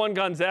number 1,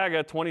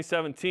 Gonzaga,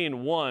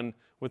 2017, won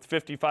with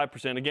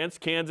 55%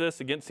 against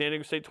Kansas, against San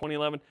Diego State,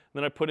 2011. And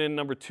then I put in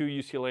number 2,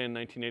 UCLA in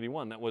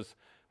 1981. That was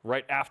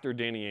right after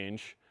Danny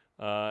Ainge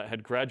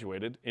had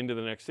graduated into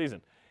the next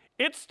season.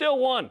 It's still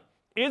won.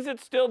 Is it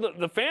still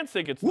the fans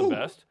think it's the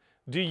best?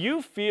 Do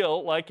you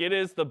feel like it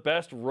is the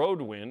best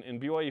road win in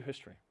BYU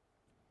history?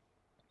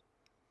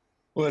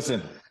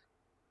 Listen,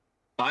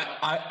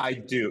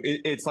 I do.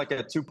 It's like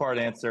a 2-part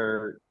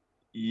answer,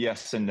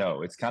 yes and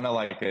no. It's kind of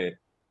like a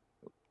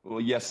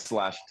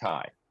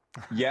yes/tie.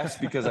 Yes,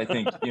 because I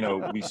think,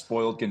 we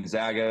spoiled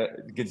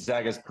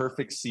Gonzaga's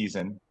perfect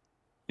season.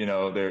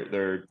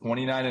 They're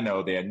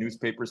 29-0. They had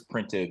newspapers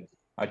printed.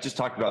 I just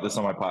talked about this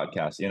on my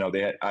podcast.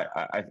 They had,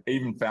 I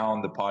even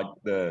found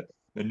the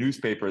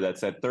newspaper that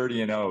said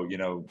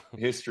 30-0,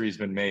 history's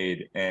been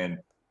made. And,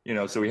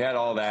 so we had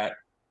all that.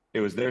 It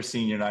was their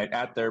senior night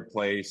at their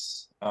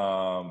place.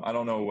 I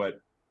don't know what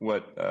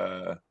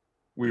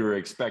we were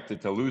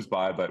expected to lose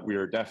by, but we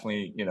were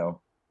definitely,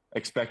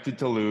 expected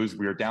to lose.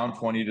 We were down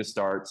 20 to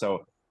start.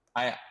 So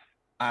I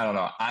don't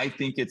know. I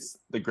think it's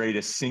the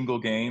greatest single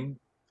game,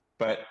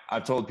 but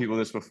I've told people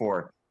this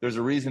before. There's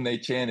a reason they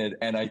chanted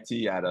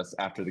NIT at us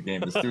after the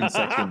game. The student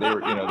section, they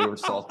were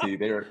salty.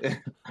 They were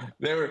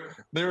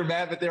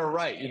mad, but they were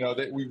right.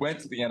 That we went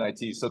to the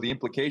NIT. So the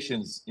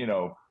implications,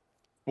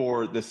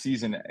 for the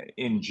season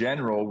in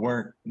general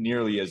weren't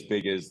nearly as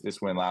big as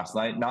this win last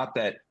night. Not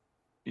that,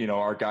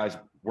 our guys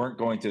weren't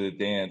going to the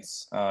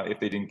dance if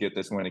they didn't get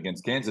this win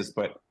against Kansas,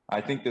 but I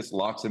think this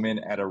locks them in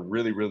at a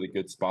really, really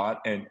good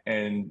spot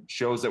and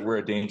shows that we're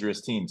a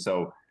dangerous team.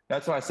 So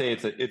that's why I say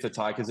it's a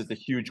tie, because it's a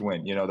huge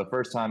win. The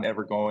first time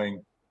ever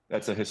going,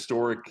 that's a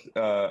historic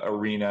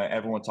arena.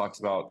 Everyone talks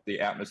about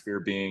the atmosphere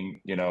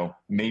being,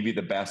 maybe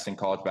the best in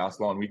college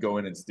basketball, and we go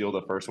in and steal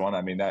the first one.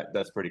 I mean,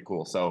 that's pretty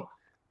cool. So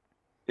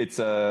it's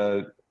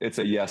a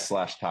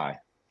yes/tie.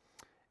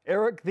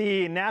 Eric,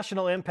 the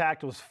national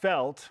impact was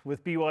felt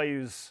with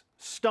BYU's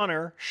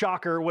stunner,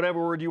 shocker,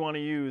 whatever word you want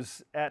to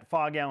use, at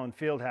Fog Allen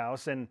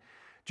Fieldhouse. And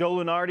Joe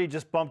Lunardi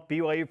just bumped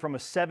BYU from a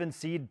 7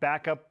 seed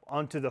back up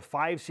onto the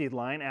 5 seed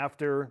line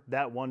after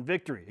that one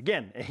victory.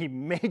 Again, a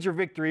major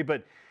victory,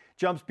 but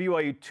jumps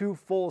BYU 2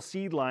 full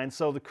seed lines.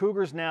 So the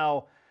Cougars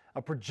now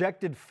a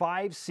projected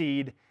 5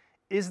 seed.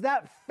 Is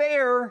that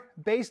fair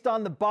based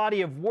on the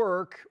body of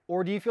work,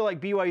 or do you feel like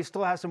BYU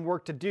still has some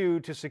work to do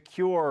to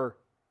secure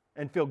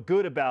and feel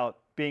good about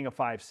being a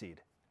 5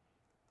 seed?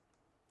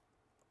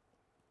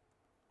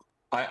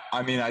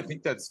 I mean, I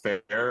think that's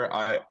fair.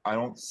 I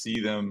don't see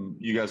them.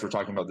 You guys were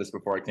talking about this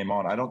before I came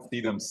on. I don't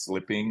see them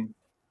slipping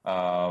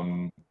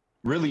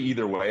really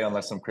either way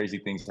unless some crazy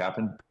things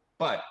happen.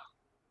 But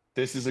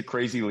this is a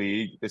crazy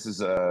league. This is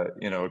a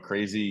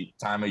crazy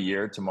time of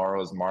year. Tomorrow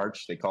is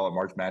March. They call it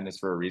March Madness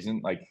for a reason.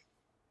 Like,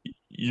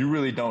 you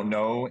really don't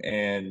know.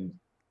 And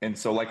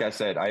so, like I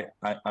said,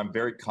 I'm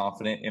very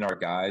confident in our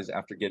guys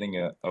after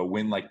getting a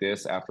win like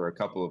this, after a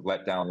couple of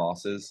letdown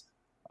losses,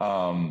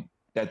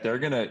 that they're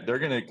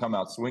gonna come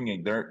out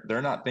swinging.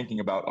 They're not thinking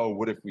about, oh,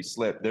 what if we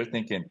slip? They're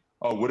thinking,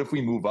 oh, what if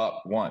we move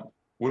up one?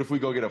 What if we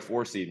go get a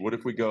 4 seed? What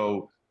if we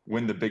go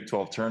win the Big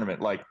 12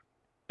 tournament? Like,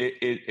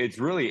 it's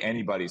really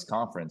anybody's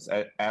conference,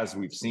 as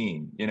we've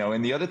seen.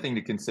 And the other thing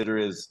to consider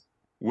is,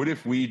 what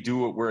if we do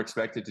what we're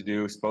expected to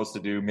do, supposed to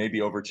do, maybe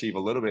overachieve a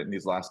little bit in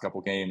these last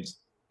couple games?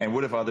 And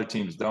what if other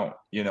teams don't?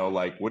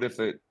 Like, what if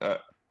it?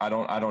 I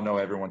don't know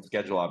everyone's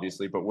schedule,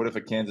 obviously, but what if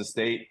a Kansas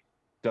State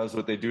does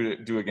what they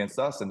do against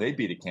us and they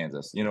beat a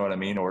Kansas? You know what I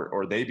mean?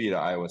 Or they beat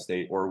Iowa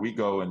State, or we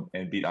go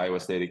and beat Iowa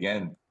State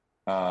again.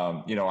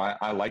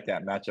 I like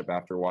that matchup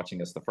after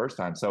watching us the first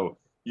time. So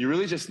you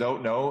really just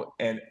don't know.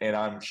 And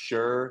I'm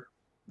sure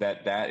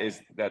that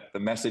the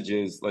message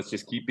is, let's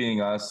just keep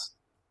being us,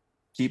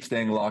 keep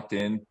staying locked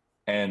in,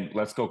 and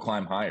let's go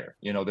climb higher.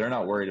 They're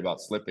not worried about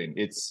slipping.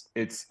 It's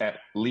at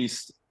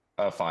least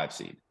a 5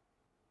 seed.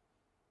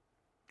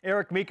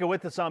 Eric, Mika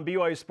with us on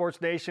BYU Sports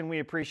Nation. We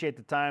appreciate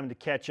the time to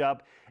catch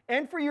up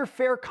and for your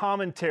fair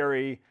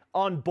commentary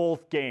on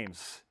both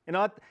games.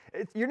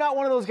 You're not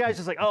one of those guys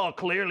just like, oh,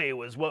 clearly it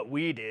was what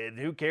we did.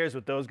 Who cares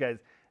what those guys?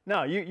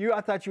 No,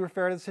 I thought you were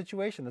fair to the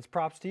situation. That's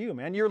props to you,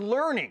 man. You're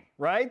learning,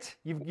 right?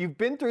 You've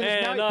been through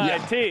this.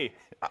 NIT.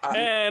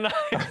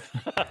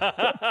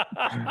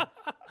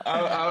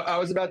 I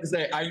was about to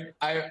say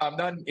I'm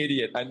not an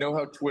idiot. I know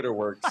how Twitter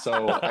works,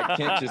 so I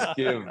can't just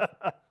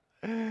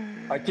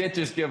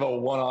give a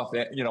one-off,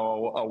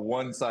 a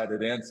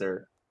one-sided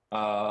answer.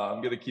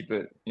 I'm gonna keep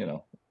it, a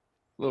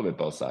little bit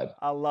both sides.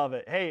 I love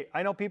it. Hey,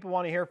 I know people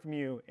want to hear from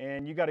you,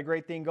 and you got a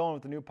great thing going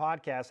with the new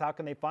podcast. How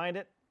can they find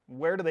it?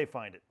 Where do they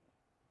find it?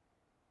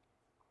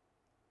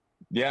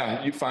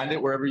 Yeah, you find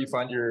it wherever you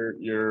find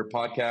your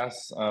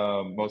podcasts.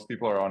 Most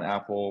people are on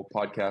Apple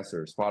Podcasts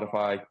or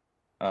Spotify.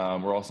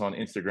 We're also on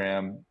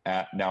Instagram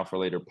at Now for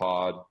Later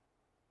Pod.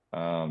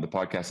 The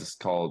podcast is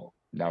called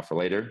Now for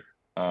Later.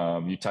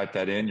 You type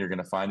that in, you're going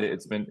to find it.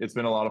 It's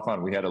been a lot of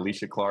fun. We had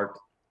Alicia Clark,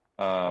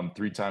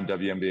 3-time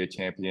WNBA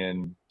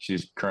champion.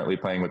 She's currently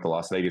playing with the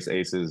Las Vegas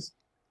Aces.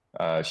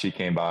 She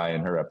came by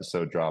and her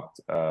episode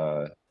dropped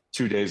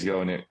 2 days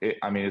ago, and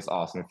it's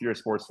awesome. If you're a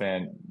sports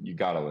fan, you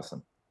got to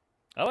listen.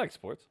 I like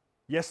sports.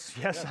 Yes,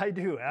 I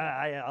do.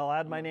 I'll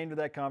add my name to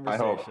that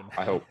conversation.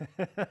 I hope.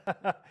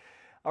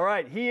 All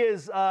right, he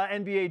is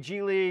NBA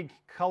G League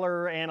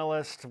color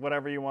analyst,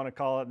 whatever you want to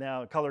call it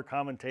now, color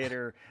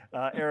commentator,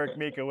 Eric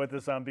Mika with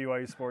us on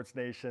BYU Sports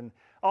Nation.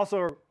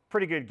 Also a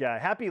pretty good guy.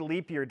 Happy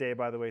Leap Year Day,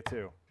 by the way,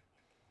 too.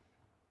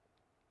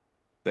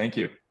 Thank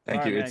you.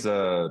 Thank you. Man. It's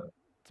a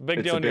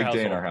big deal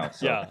day in our house.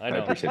 So yeah, I know. I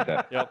appreciate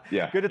that. Yep.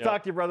 Yeah. Good to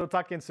talk to you, brother. We'll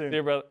talk again soon. See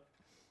you, brother.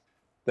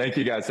 Thank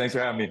you, guys. Thanks for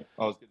having me.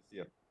 Always good to see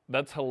you.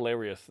 That's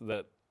hilarious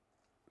that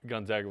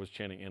Gonzaga was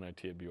chanting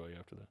NIT at BYU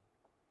after that.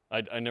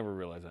 I never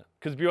realized that.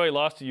 Because BYU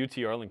lost to UT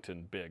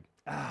Arlington big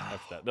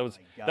after that.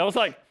 That was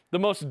like the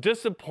most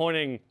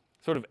disappointing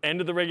sort of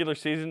end of the regular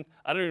season.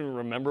 I don't even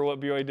remember what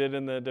BYU did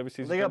in the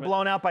WCC They got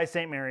blown out by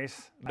St.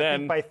 Mary's, I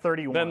think by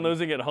 31. Then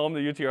losing at home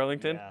to UT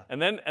Arlington. Yeah.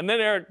 And then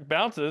Eric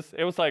bounces.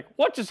 It was like,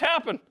 what just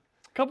happened?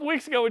 A couple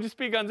weeks ago we just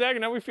beat Gonzaga.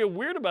 Now we feel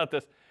weird about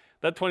this.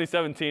 That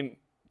 2017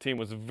 team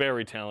was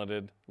very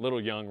talented. A little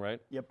young, right?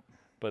 Yep.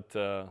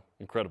 But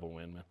incredible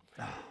win, man.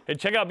 Hey,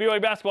 check out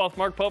BYU basketball with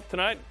Mark Pope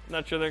tonight.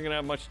 Not sure they're going to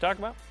have much to talk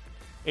about.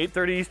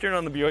 8:30 Eastern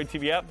on the BYU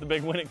TV app, the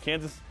big win at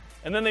Kansas.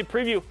 And then they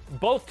preview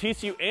both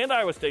TCU and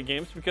Iowa State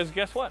games because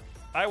guess what?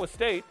 Iowa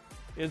State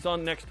is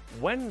on next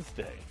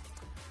Wednesday.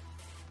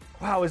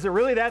 Wow, is it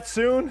really that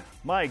soon?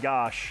 My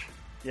gosh.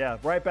 Yeah,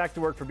 right back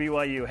to work for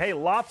BYU. Hey,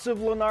 lots of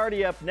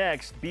Lenardi up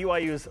next.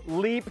 BYU's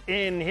leap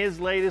in his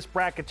latest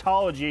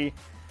bracketology.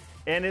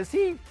 And is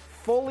he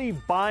fully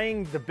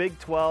buying the Big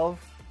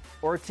 12?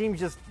 Or a team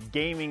just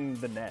gaming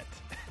the net?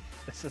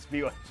 This is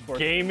BYU Sports.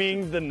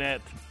 Gaming the net.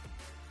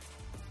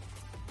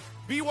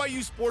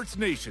 BYU Sports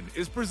Nation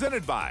is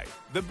presented by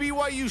the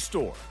BYU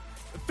Store,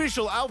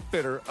 official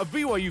outfitter of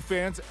BYU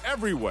fans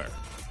everywhere.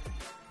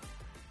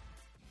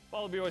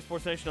 Follow BYU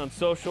Sports Nation on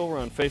social. We're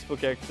on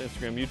Facebook, X,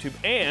 Instagram, YouTube,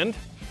 and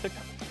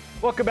TikTok.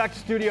 Welcome back to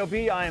Studio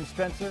B. I am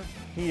Spencer.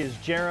 He is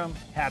Jarom.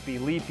 Happy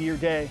Leap Year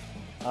Day.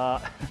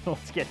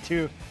 Let's get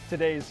to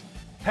today's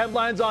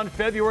headlines on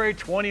February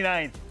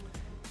 29th.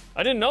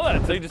 I didn't know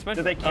that, so you just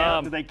mentioned Do they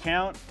count? Do they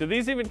count? Do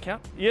these even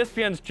count?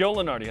 ESPN's Joe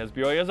Lenardi has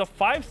BYU as a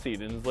 5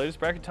 seed in his latest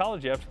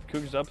bracketology after the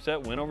Cougars'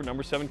 upset win over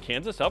number 7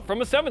 Kansas, up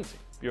from a 7 seed.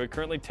 BYU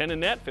currently 10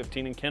 in net,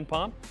 15 in Ken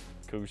Palm.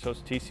 Cougars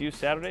host TCU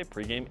Saturday,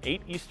 pregame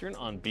 8 Eastern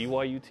on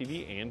BYU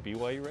TV and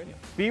BYU Radio.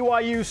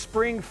 BYU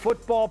spring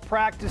football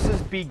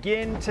practices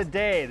begin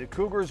today. The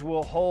Cougars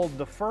will hold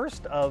the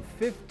first of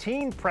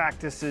 15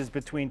 practices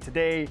between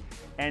today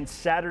and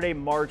Saturday,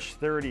 March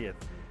 30th.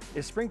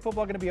 Is spring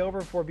football going to be over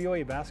before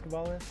BYU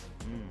basketball is?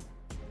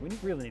 We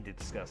really need to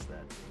discuss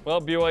that.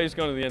 Well, BYU's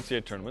going to the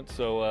NCAA tournament,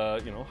 so,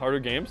 harder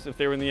games. If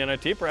they were in the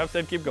NIT, perhaps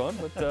they'd keep going,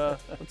 but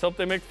let's hope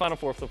they make Final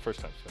Four for the first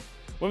time. So.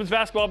 Women's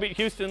basketball beat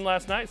Houston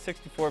last night,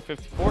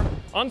 64-54.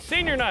 On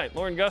senior night,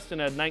 Lauren Gustin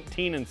had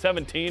 19 and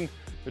 17,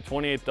 her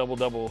 28th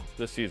double-double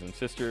this season.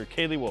 Sister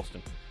Kaylee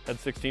Woolston had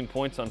 16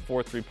 points on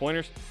 4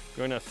 3-pointers,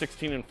 going now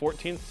 16 and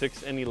 14,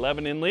 6 and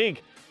 11 in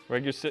league.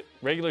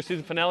 Regular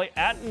season finale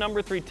at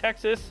number 3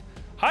 Texas.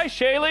 Hi,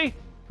 Shaylee,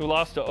 who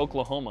lost to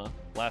Oklahoma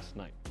last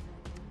night.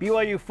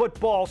 BYU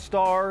football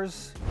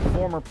stars,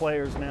 former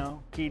players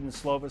now, Keaton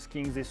Slovis,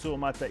 Kingsley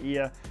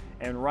Suamataia,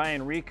 and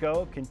Ryan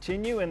Rico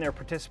continue in their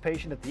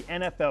participation at the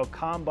NFL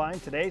Combine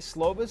today.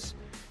 Slovis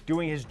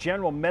doing his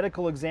general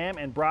medical exam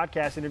and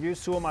broadcast interviews.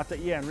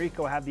 Suamataia and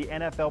Rico have the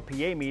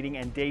NFLPA meeting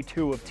and day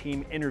 2 of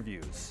team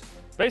interviews.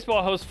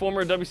 Baseball hosts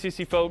former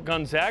WCC foe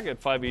Gonzaga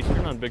at 5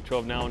 Eastern on Big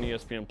 12 Now on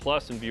ESPN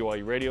Plus and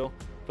BYU Radio.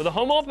 For the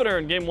home opener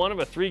in Game 1 of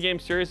a 3-game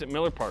series at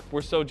Miller Park.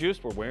 We're so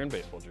juiced, we're wearing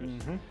baseball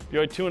jerseys.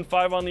 BYU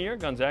 2-5 on the year,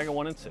 Gonzaga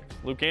 1-6.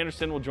 Luke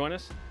Anderson will join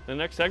us in the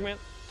next segment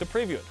to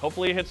preview it.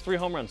 Hopefully he hits 3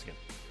 home runs again.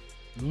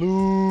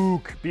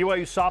 Luke.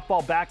 BYU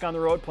softball back on the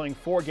road playing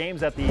 4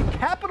 games at the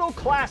Capital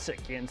Classic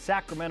in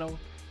Sacramento,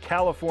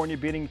 California,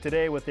 beating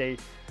today with a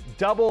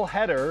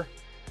doubleheader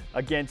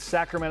against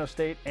Sacramento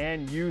State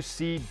and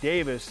UC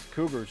Davis.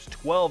 Cougars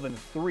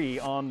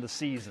 12-3 on the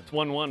season. It's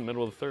 1-1,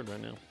 middle of the third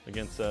right now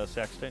against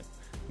Sac State.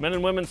 Men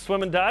and women's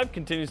swim and dive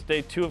continues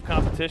day 2 of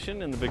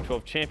competition in the Big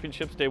 12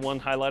 Championships. Day 1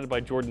 highlighted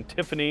by Jordan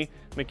Tiffany.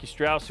 Mickey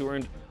Strauss, who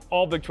earned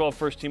all Big 12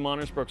 first-team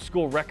honors, broke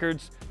school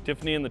records.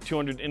 Tiffany in the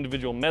 200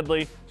 individual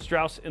medley.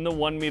 Strauss in the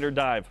 1-meter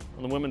dive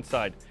on the women's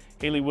side.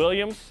 Haley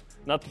Williams,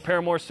 not the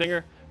Paramore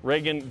singer,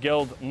 Reagan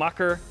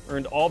Geldmacher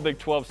earned all Big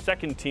 12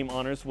 second-team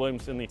honors.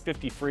 Williams in the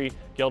 50 free,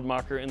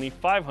 Geldmacher in the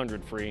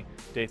 500 free.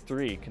 Day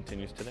 3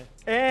 continues today.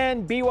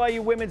 And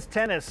BYU women's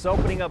tennis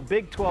opening up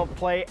Big 12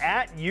 play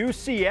at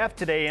UCF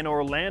today in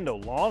Orlando.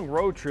 Long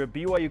road trip.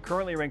 BYU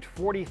currently ranked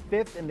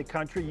 45th in the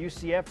country.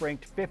 UCF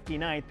ranked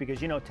 59th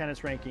because, you know, tennis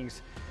rankings,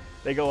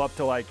 they go up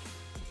to like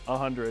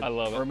 100. I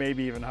love it. Or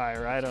maybe even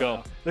higher. I don't go.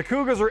 know. The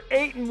Cougars are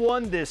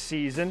 8-1 this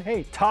season.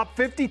 Hey, top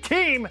 50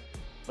 team.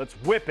 Let's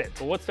whip it.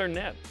 Well, what's their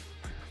net?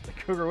 The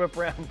Cougar Whip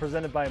Round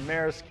presented by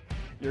Maersk,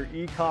 your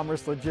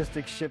e-commerce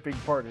logistics shipping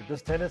partner.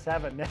 Does tennis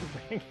have a net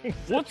ranking?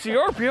 What's the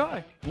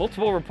RPI?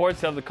 Multiple reports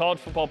have the College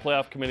Football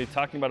Playoff Committee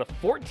talking about a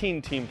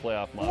 14-team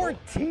playoff model.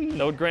 14?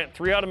 That would grant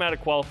 3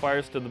 automatic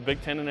qualifiers to the Big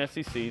 10 and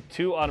SEC,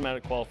 2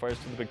 automatic qualifiers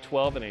to the Big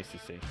 12 and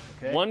ACC,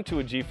 Okay. 1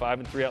 to a G5,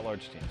 and 3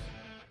 at-large teams.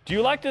 Do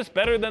you like this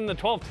better than the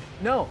 12 team?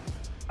 No.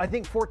 I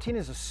think 14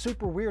 is a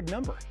super weird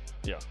number.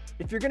 Yeah.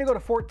 If you're going to go to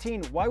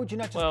 14, why would you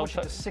not just Well, push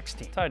it to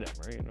 16? Tight end,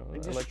 right? You know,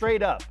 Just I like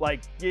straight up.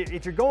 Like,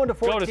 if you're going to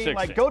 14,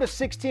 like, 16. go to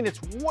 16. It's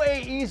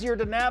way easier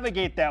to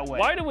navigate that way.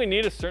 Why do we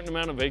need a certain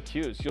amount of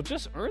AQs? You'll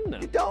just earn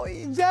them. Don't,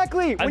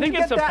 exactly. I When think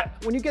you it's get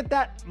that, when you get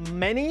that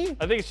many,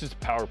 I think it's just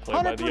power play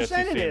by the 100%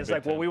 SEC. it is. and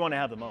Like, Big well, Ten. we want to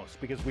have the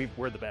most because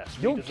we're the best.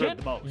 You'll We deserve get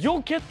the most.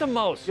 You'll get the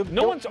most. No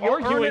You'll- one's you'll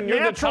earn arguing it you're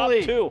the top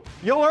naturally. 2.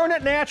 You'll earn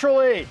it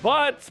naturally.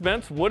 But,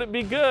 Spence, would it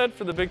be good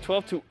for the Big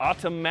 12 to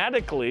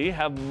automatically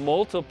have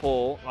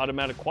multiple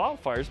automatic qualifiers?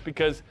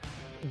 Because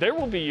there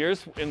will be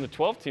years in the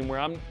 12 team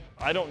where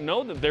I don't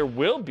know that there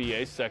will be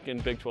a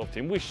second Big 12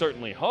 team. We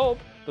certainly hope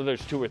that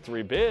there's 2 or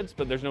 3 bids,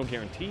 but there's no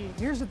guarantee.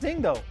 Here's the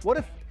thing, though. What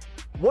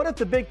if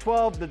the Big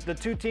 12, the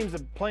 2 teams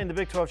that play in the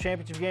Big 12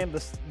 championship game,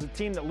 the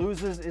team that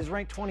loses is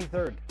ranked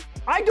 23rd?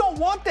 I don't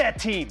want that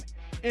team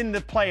in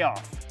the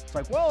playoff. It's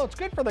like, well, it's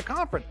good for the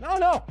conference.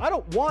 No, I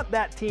don't want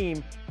that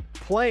team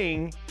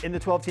playing in the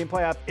 12-team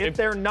playoff if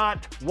they're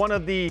not one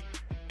of the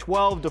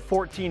 12 to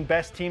 14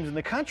 best teams in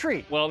the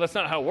country. Well, that's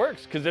not how it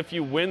works, because if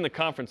you win the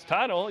conference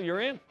title,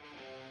 you're in.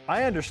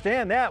 I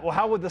understand that. Well,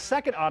 how would the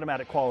second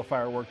automatic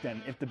qualifier work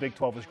then if the Big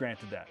 12 is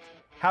granted that?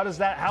 How is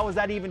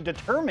that even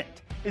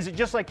determined? Is it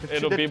just like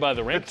It'll be by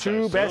the rankings, the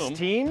 2 I best assume.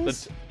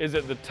 teams? Is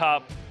it the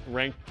top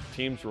ranked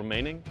teams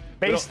remaining?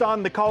 Based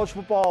on the college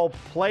football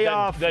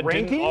playoff that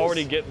rankings? didn't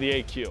already get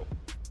the AQ.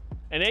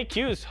 And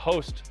AQs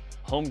host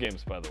home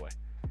games, by the way.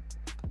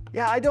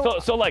 Yeah, I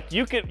don't. So like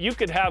you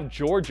could have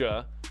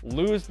Georgia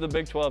lose the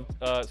Big 12.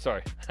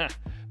 Sorry,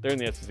 they're in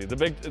the SEC.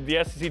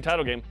 The SEC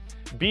title game,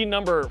 be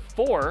number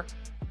 4,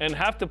 and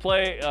have to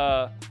play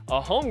a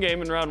home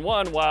game in round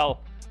 1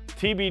 while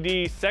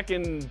TBD,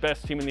 second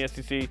best team in the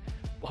SEC,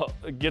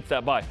 gets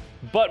that bye.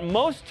 But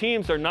most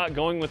teams are not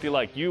going with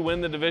you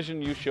win the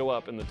division, you show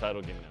up in the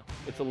title game now.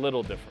 It's a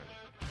little different.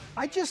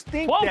 I just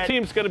think 12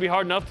 teams going to be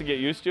hard enough to get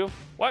used to.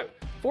 Why?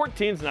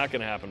 14's not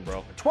going to happen,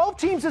 bro. 12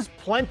 teams is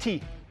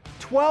plenty.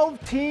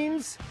 12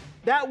 teams,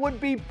 that would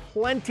be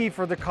plenty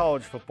for the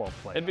college football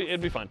play.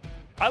 It'd be fun.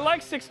 I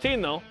like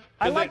 16 though.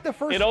 I like the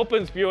first. It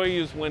opens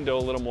BYU's window a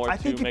little more I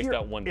think to make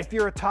that one. If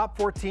you're a top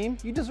 4 team,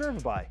 you deserve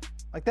a bye.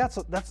 Like that's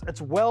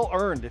well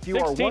earned. If you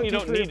 16, are 1, you 2,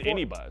 don't 3, need 4.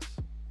 any buys.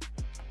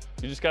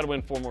 You just got to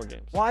win 4 more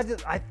games. Well, I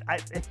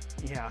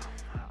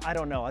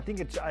don't know. I think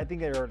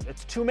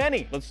it's too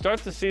many. Let's start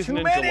the season Too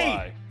in many.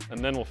 July,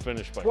 and then we'll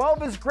finish by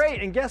 12 is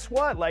great, and guess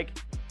what? Like,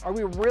 are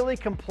we really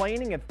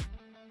complaining if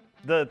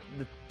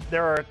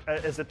there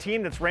is a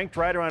team that's ranked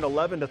right around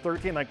 11 to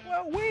 13? Like,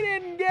 well, we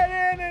didn't get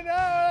in, and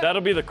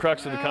That'll be the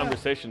crux of the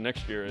conversation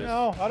next year. Is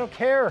no, I don't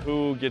care.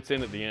 who gets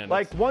in at the end?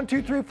 Like 1,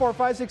 2, 3, 4,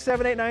 5, 6,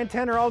 7, 8, 9,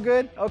 10 are all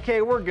good.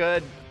 Okay, we're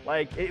good.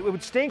 Like it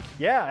would stink,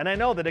 yeah, and I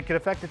know that it could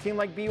affect a team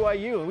like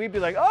BYU, and we'd be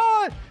like,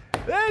 oh,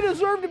 they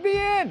deserve to be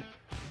in.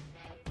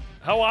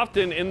 How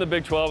often in the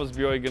Big 12 is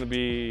BYU going to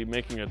be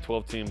making a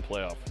 12-team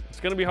playoff? It's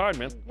going to be hard,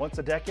 man. Once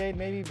a decade,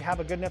 maybe have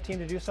a good enough team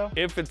to do so.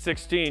 If it's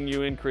 16,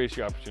 you increase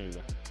your opportunity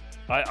there.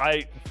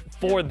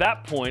 For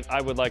that point,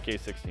 I would like a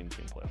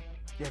 16-team playoff.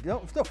 Yeah, no,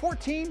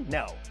 14,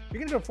 no.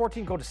 You're gonna go to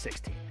 14, go to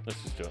 16.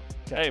 Let's just do it.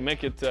 Okay. Hey,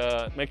 make it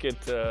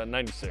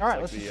 96. All right,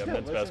 like let's the just do it.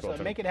 men's Let's basketball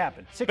just make tournament. it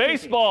happen. 16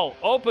 Baseball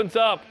opens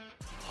up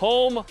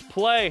home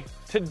play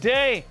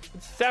today.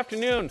 It's this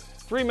afternoon,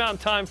 3 Mountain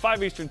Time,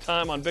 5 Eastern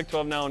Time on Big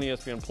 12 Now on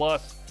ESPN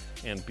Plus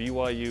and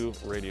BYU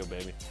Radio,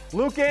 baby. teams.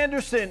 Luke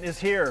Anderson is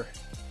here.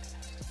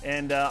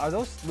 And are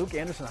those Luke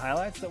Anderson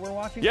highlights that we're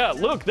watching? Yeah,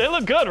 Luke, they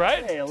look good,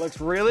 right? Hey, it looks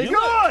really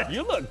good.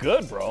 You look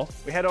good, bro.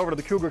 We head over to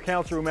the Cougar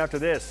Council Room after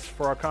this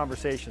for our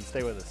conversation.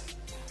 Stay with us.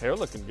 Hair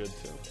looking good,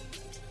 too.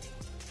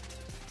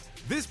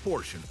 This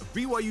portion of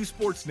BYU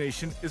Sports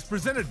Nation is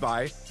presented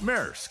by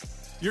Maersk,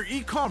 your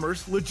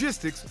e-commerce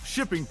logistics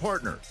shipping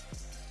partner.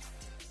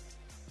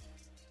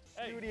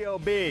 Studio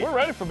B. We're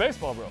ready for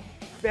baseball, bro.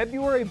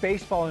 February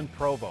baseball in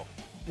Provo.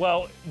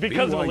 Well,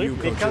 because of a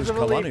leap year. Because of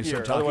a leap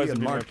year. Otherwise, it'd and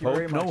be Mark my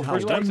Pope know how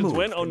First one time since move.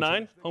 when?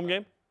 09 home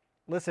game?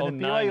 Listen, if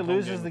 09 BYU home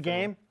loses game the with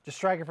game, just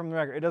strike it from the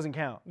record. It doesn't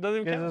count. Doesn't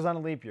even because count. it was on a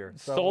leap year.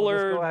 So Solar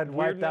we'll just go ahead and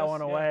wipe that weirdness,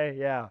 one yeah. away.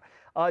 Yeah.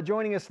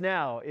 Joining us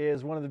now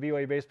is one of the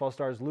BYU baseball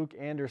stars. Luke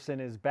Anderson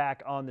is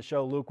back on the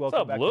show. Luke, welcome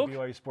up, back Luke? to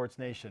BYU Sports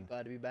Nation.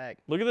 Glad to be back.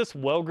 Look at this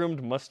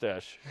well-groomed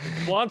mustache.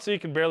 It's blonde, so you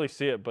can barely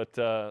see it, but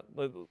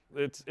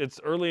it's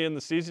early in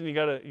the season. You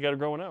gotta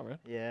grow one out, right?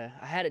 Yeah,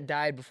 I had it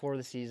dyed before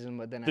the season,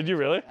 but then Did you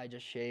really? I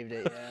just shaved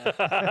it.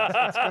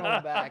 Yeah, it's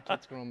growing back.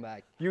 It's growing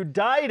back. You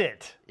dyed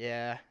it.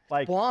 Yeah,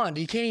 Like- it's blonde.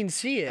 You can't even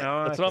see it.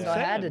 That's what I'm So I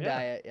saying. had to yeah.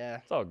 dye it. Yeah.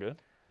 It's all good.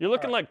 You're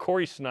looking like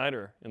Corey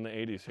Snyder in the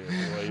 80s here.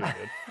 Well, you're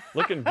good.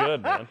 Looking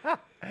good, man.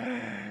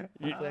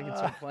 Hopefully I can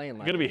start playing You're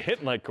like going to be it.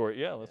 hitting like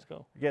Corey. Yeah, let's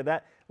go. Yeah,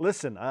 that.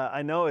 Listen,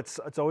 I know it's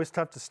always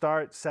tough to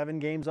start 7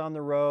 games on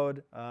the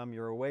road.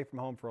 You're away from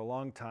home for a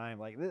long time.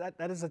 Like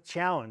that is a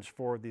challenge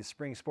for these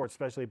spring sports,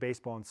 especially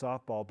baseball and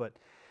softball. But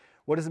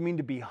what does it mean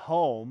to be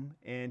home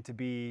and to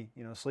be,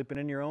 sleeping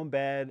in your own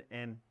bed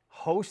and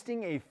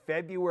hosting a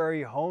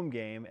February home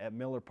game at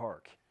Miller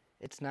Park?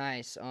 It's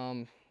nice.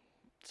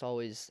 It's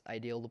always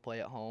ideal to play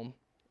at home.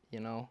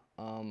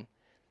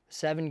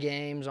 7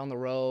 games on the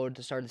road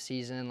to start the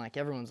season. Like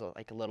everyone's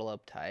like a little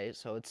uptight,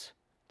 so it's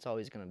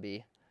always going to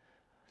be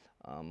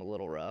a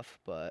little rough.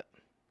 But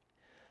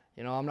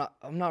I'm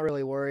not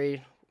really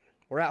worried.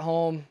 We're at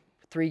home,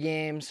 3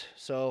 games,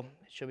 so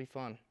it should be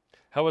fun.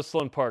 How was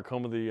Sloan Park,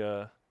 home of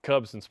the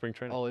Cubs in spring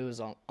training? Oh, it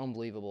was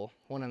unbelievable.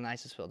 One of the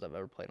nicest fields I've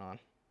ever played on.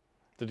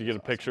 Did you get a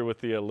picture with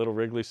the Little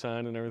Wrigley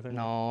sign and everything?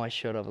 No, I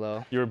should have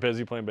though. You were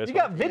busy playing baseball?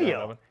 You got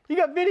video. You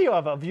got video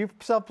of you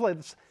self-played.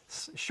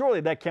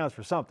 Surely that counts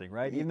for something,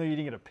 right? Even though you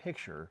didn't get a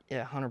picture.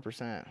 Yeah,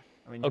 100%.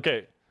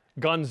 Okay,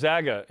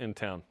 Gonzaga in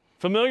town.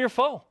 Familiar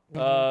foe.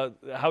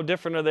 How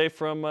different are they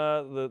from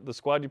the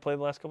squad you played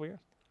the last couple of years?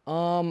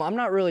 I'm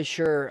not really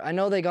sure. I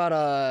know they had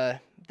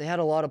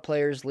a lot of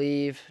players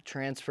leave,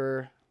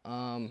 transfer.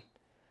 I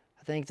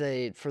think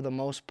for the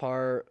most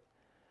part,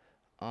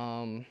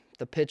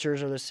 the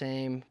pitchers are the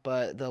same,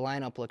 but the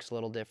lineup looks a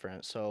little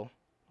different. So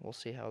we'll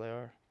see how they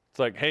are. It's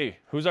like, hey,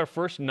 who's our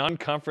first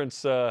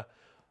non-conference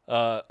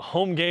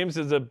home games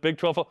as a Big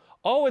 12?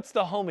 Oh, it's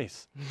the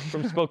homies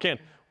from Spokane.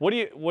 What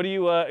are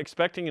you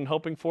expecting and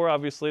hoping for?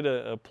 Obviously,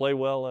 to play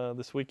well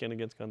this weekend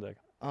against Gonzaga.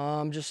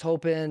 Just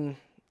hoping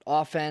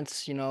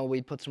offense.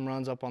 We put some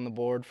runs up on the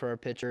board for our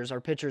pitchers.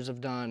 Our pitchers have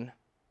done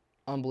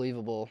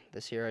unbelievable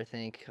this year. I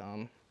think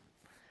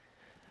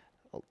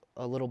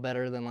a little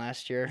better than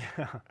last year,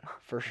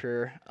 for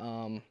sure.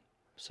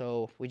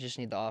 So we just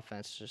need the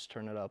offense to just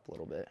turn it up a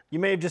little bit. You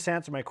may have just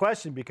answered my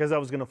question because I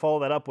was going to follow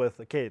that up with,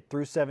 okay,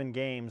 through 7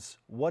 games,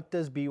 what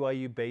does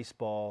BYU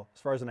baseball,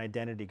 as far as an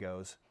identity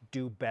goes,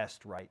 do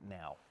best right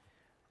now?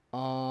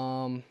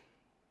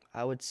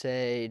 I would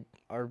say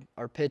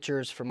our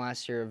pitchers from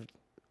last year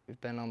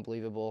have been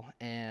unbelievable.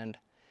 And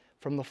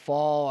from the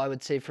fall, I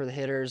would say for the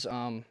hitters,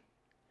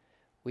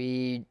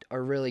 we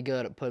are really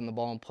good at putting the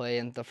ball in play.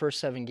 And the first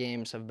 7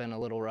 games have been a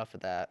little rough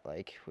at that.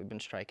 Like, we've been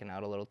striking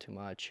out a little too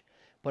much.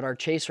 But our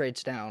chase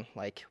rate's down.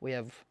 Like, we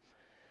have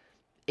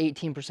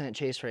 18%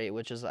 chase rate,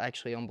 which is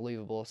actually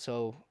unbelievable.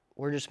 So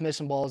we're just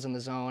missing balls in the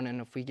zone, and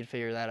if we could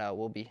figure that out,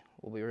 we'll be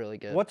really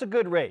good. What's a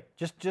good rate?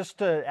 Just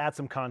to add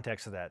some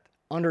context to that.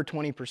 Under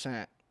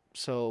 20%.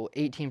 So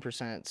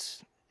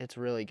 18%, it's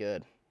really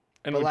good.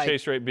 And But would like-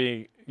 chase rate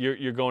be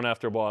you're going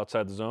after a ball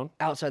outside the zone?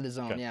 Outside the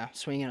zone, Okay. yeah.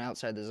 Swinging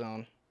outside the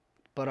zone.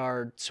 But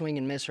our swing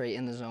and miss rate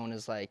in the zone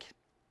is like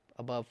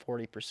above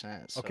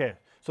 40%. So Okay,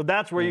 so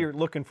that's where you're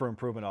looking for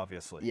improvement,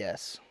 obviously.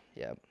 Yes,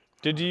 yep.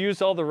 Did you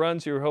use all the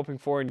runs you were hoping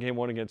for in Game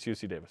 1 against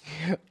UC Davis?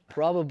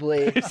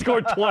 Probably. He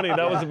scored 20.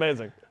 That was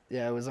amazing.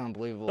 Yeah, it was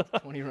unbelievable.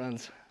 20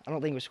 runs. I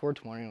don't think we scored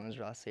 20 runs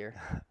last year.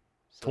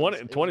 So 20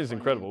 it was a 20 is fun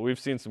incredible. game. We've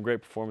seen some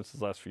great performances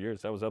the last few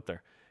years. That was up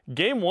there.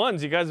 Game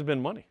 1s, you guys have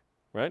been money,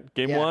 right?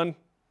 Game Yeah. 1,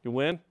 you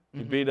win.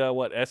 You beat,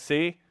 SC,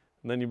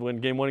 and then you win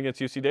Game 1 against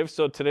UC Davis.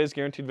 So today's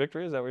guaranteed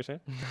victory, is that what you're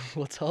saying?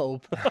 Let's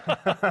hope.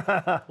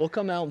 We'll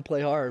come out and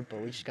play hard, but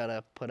we just got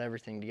to put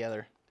everything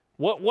together.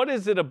 What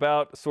is it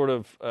about sort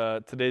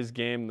of today's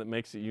game that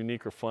makes it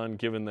unique or fun,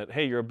 given that,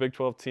 hey, you're a Big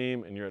 12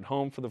 team and you're at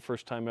home for the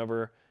first time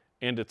ever,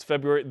 and it's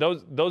February?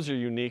 Those are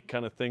unique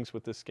kind of things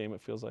with this game,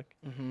 it feels like.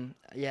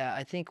 Yeah,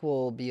 I think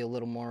we'll be a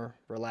little more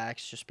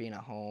relaxed just being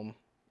at home,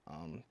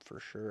 for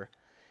sure.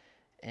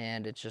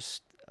 And it's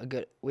just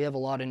we have a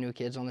lot of new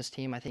kids on this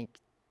team. I think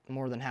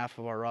more than half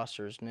of our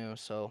roster is new,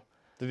 so.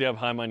 Did you have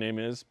Hi, My Name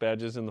Is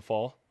badges in the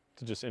fall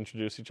to just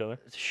introduce each other?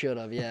 Should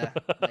have, yeah.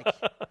 Like,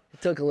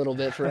 it took a little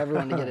bit for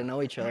everyone to get to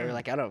know each other.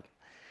 Like, I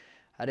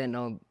didn't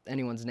know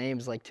anyone's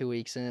names like 2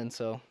 weeks in,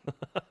 so.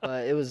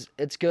 But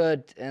it's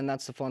good, and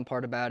that's the fun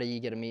part about it. You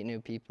get to meet new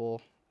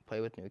people,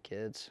 play with new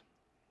kids.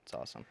 It's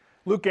awesome.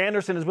 Luke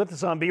Anderson is with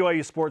us on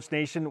BYU Sports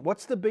Nation.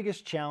 What's the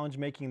biggest challenge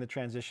making the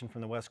transition from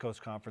the West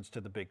Coast Conference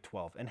to the Big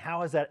 12? And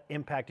how has that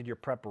impacted your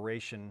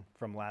preparation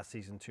from last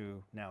season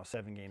to now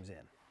 7 games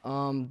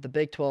in? The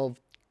Big 12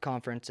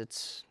 conference,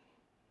 it's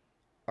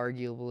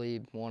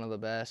arguably one of the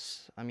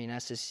best. I mean,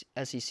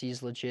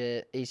 SEC's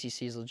legit,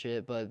 ACC's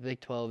legit, but Big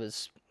 12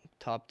 is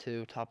top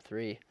 2, top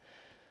 3.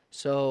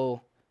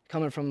 So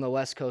coming from the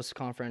West Coast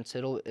Conference,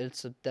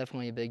 it's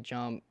definitely a big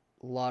jump.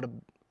 A lot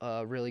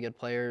of really good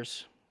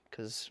players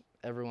because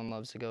everyone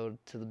loves to go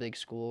to the big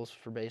schools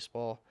for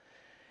baseball.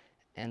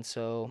 And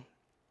so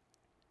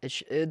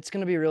it's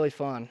going to be really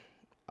fun.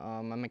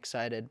 I'm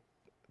excited.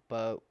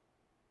 But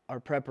our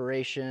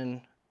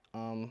preparation,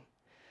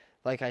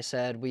 like I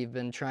said, we've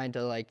been trying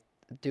to like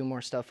do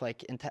more stuff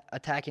like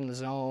attacking the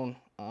zone.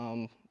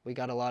 We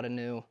got a lot of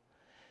new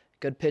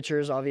good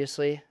pitchers,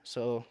 obviously,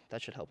 so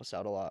that should help us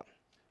out a lot.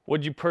 What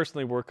did you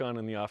personally work on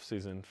in the off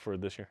season for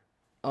this year?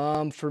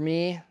 For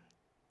me,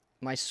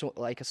 my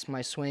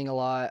swing a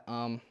lot.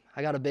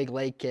 I got a big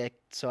leg kick,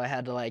 so I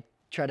had to like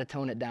try to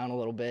tone it down a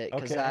little bit.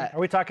 Okay. Are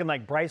we talking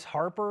like Bryce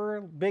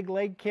Harper, big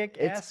leg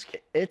kick-esque?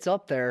 It's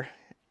up there.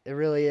 It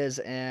really is,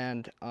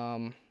 and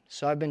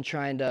so I've been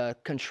trying to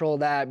control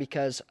that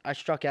because I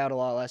struck out a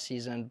lot last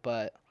season,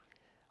 but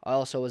I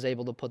also was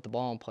able to put the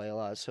ball in play a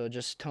lot. So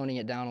just toning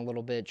it down a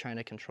little bit, trying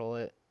to control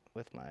it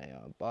with my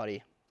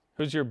body.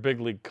 Who's your big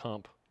league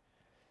comp?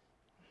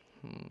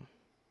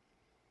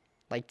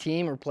 Like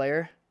team or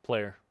player?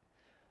 Player.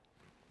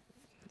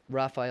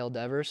 Rafael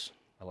Devers.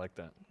 I like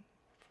that.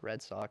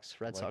 Red Sox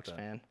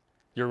fan.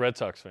 You're a Red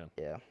Sox fan?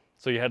 Yeah.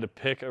 So you had to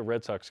pick a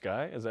Red Sox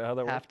guy? Is that how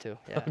that works? Have to,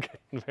 yeah. Okay,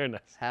 very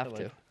nice. Have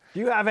to. Do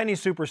you have any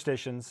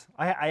superstitions?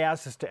 I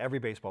ask this to every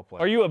baseball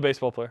player. Are you a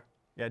baseball player?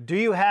 Yeah. Do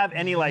you have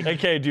any like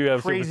AK, do you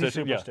have crazy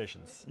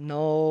superstitions? Yeah.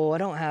 No, I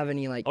don't have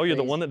any like Oh, you're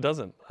the crazy- one that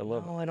doesn't. I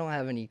love No, it. I don't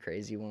have any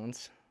crazy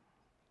ones.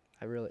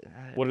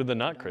 What are the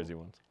not crazy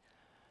ones?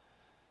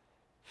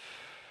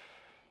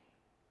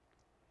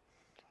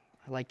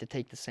 I like to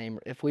take the same.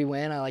 If we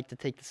win, I like to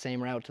take the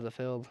same route to the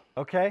field.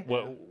 Okay.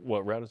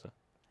 What route is that?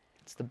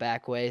 It's the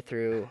back way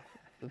through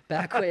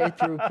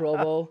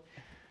Provo,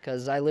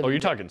 because I live. Oh, in you're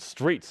talking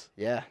streets,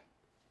 Yeah.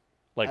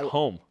 like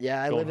home.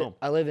 Yeah, Going home.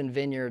 I live in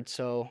Vineyard,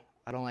 so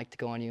I don't like to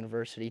go on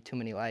University. Too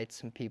many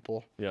lights and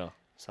people. Yeah.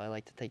 So I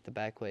like to take the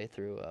back way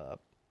through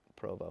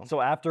Provo. So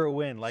after a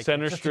win, like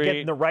Center just Street, to get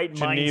in the right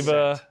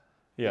Geneva. mindset.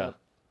 Yeah.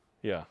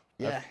 Yeah.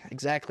 Yeah,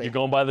 exactly. You're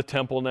going by the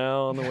temple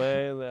now on the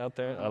way out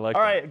there. I like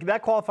All that. right,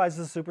 that qualifies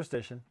as a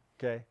superstition.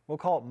 Okay, we'll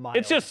call it mild.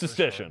 It's just for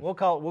suspicion.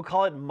 Sure. We'll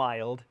call it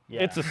mild.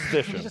 Yeah. It's a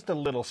suspicion. He's just a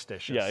little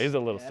stitious. Yeah, he's a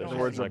little I stitch. don't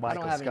words have, of any, I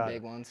Michael don't have Scott. any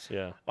big ones.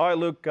 Yeah. All right,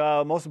 Luke.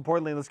 Most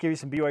importantly, let's give you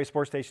some BYU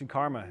Sports Station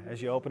karma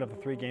as you open up the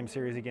 3-game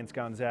series against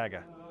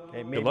Gonzaga.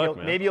 Okay, maybe, luck,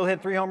 man. maybe you'll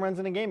hit 3 home runs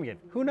in a game again.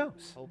 Who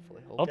knows?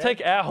 Hopefully. I'll take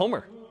a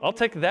homer. I'll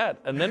take that,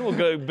 and then we'll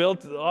go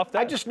build off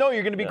that. I just know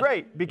you're going to be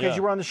great because Yeah.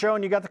 you were on the show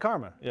and you got the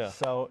karma. Yeah.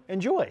 So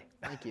enjoy.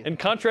 Thank you. And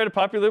contrary to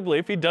popular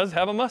belief, he does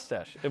have a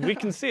mustache. If we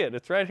can see it,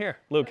 it's right here.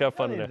 Luke, have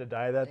fun I need today. to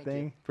dye that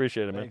thing.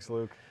 Appreciate it, man. Thanks,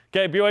 Luke.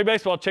 Okay, BYU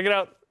baseball. Check it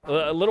out.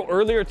 A little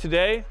earlier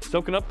today,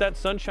 soaking up that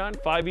sunshine.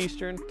 5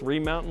 Eastern, 3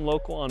 Mountain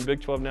local on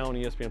Big 12 Now on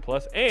ESPN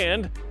Plus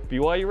and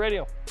BYU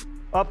Radio.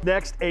 Up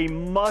next, a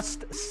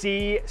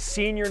must-see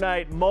senior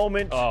night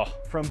moment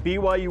from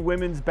BYU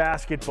women's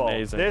basketball.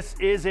 Amazing. This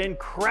is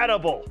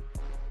incredible.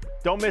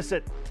 Don't miss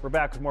it. We're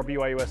back with more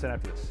BYUSN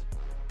after this.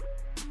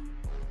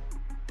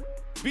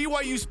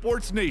 BYU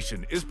Sports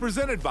Nation is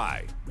presented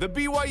by the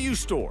BYU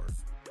Store,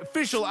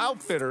 official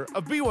outfitter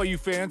of BYU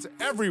fans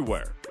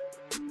everywhere.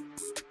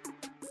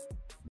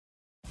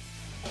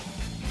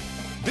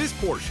 This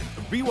portion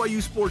of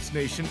BYU Sports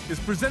Nation is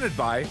presented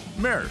by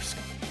Maersk,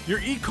 your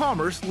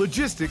e-commerce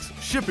logistics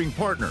shipping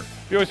partner.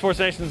 BYU Sports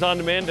Nation is on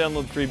demand.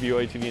 Download the free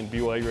BYU TV and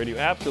BYU Radio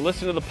apps or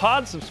listen to the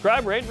pod.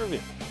 Subscribe, rate, and review.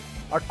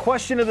 Our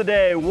question of the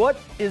day, what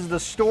is the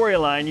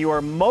storyline you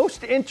are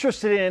most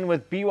interested in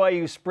with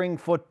BYU spring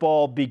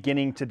football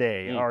beginning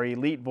today? Our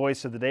elite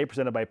voice of the day,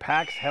 presented by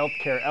PAX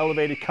Healthcare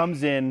Elevated,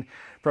 comes in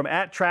from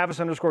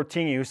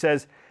 @Travis_Tingy, who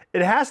says,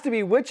 it has to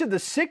be which of the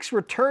 6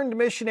 returned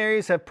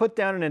missionaries have put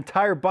down an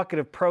entire bucket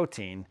of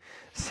protein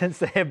since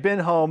they have been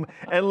home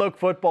and look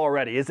football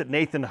ready. Is it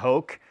Nathan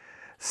Hoke,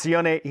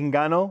 Sione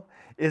Ingano?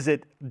 Is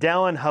it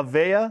Dallin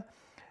Havea,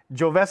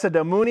 Jovesa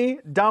Damuni,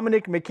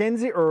 Dominic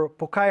McKenzie, or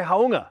Pokai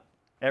Haunga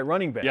at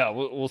running back? Yeah,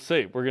 we'll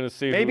see. We're going to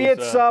see. Maybe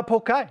it's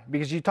Pokai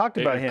because you talked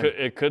about him.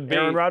 It could be.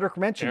 Aaron Roderick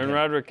mentioned Aaron him.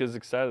 Roderick is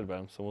excited about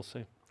him, so we'll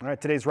see. All right,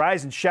 today's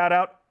Rise and Shout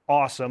Out,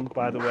 awesome,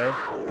 by the way,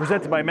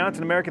 presented by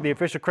Mountain America, the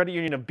official credit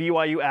union of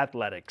BYU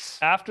Athletics.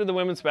 After the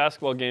women's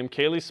basketball game,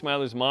 Kaylee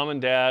Smiler's mom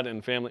and dad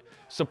and family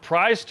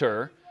surprised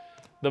her.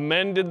 The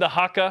men did the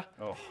haka,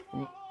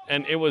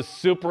 and it was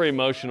super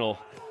emotional.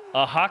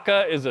 A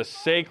haka is a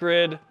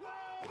sacred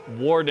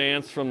war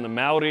dance from the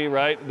Maori,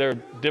 right? There are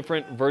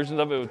different versions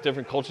of it with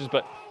different cultures,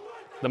 but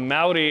the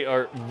Maori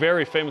are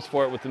very famous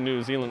for it with the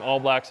New Zealand All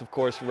Blacks, of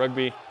course,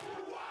 rugby.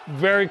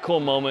 Very cool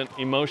moment,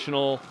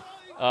 emotional.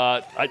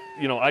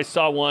 I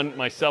saw one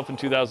myself in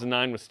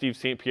 2009 with Steve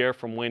St. Pierre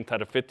from Wayne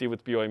Tarafiti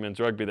with BYU Men's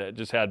Rugby that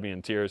just had me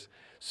in tears.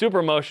 Super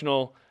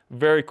emotional,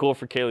 very cool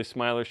for Kaylee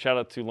Smiler. Shout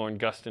out to Lauren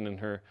Gustin in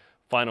her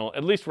final,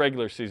 at least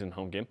regular season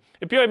home game.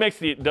 If BYU makes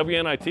the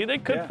WNIT, they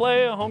could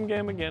play a home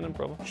game again in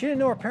Provo. She didn't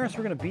know her parents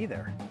were going to be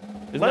there.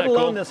 Isn't let that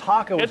alone cool? this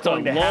haka was It's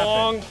going a to happen.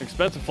 long,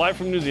 expensive flight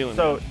from New Zealand.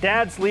 So man.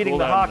 dad's leading Cool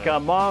the down haka. there.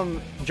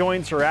 Mom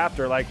joins her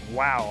after. Like,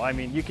 wow. I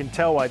mean, you can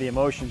tell why the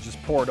emotions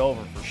just poured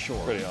over for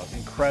sure. Pretty awesome.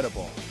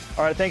 Incredible.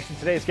 All right, thanks to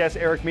today's guests,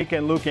 Eric, Mika,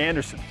 and Luke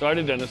Anderson. Sorry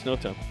to Dennis, no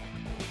time.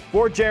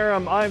 For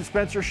Jarom, I'm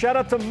Spencer. Shout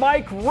out to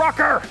Mike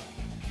Rucker.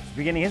 He's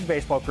beginning his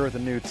baseball career with a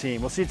new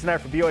team. We'll see you tonight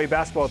for BYU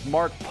basketball with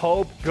Mark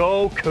Pope.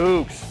 Go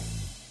Cougs.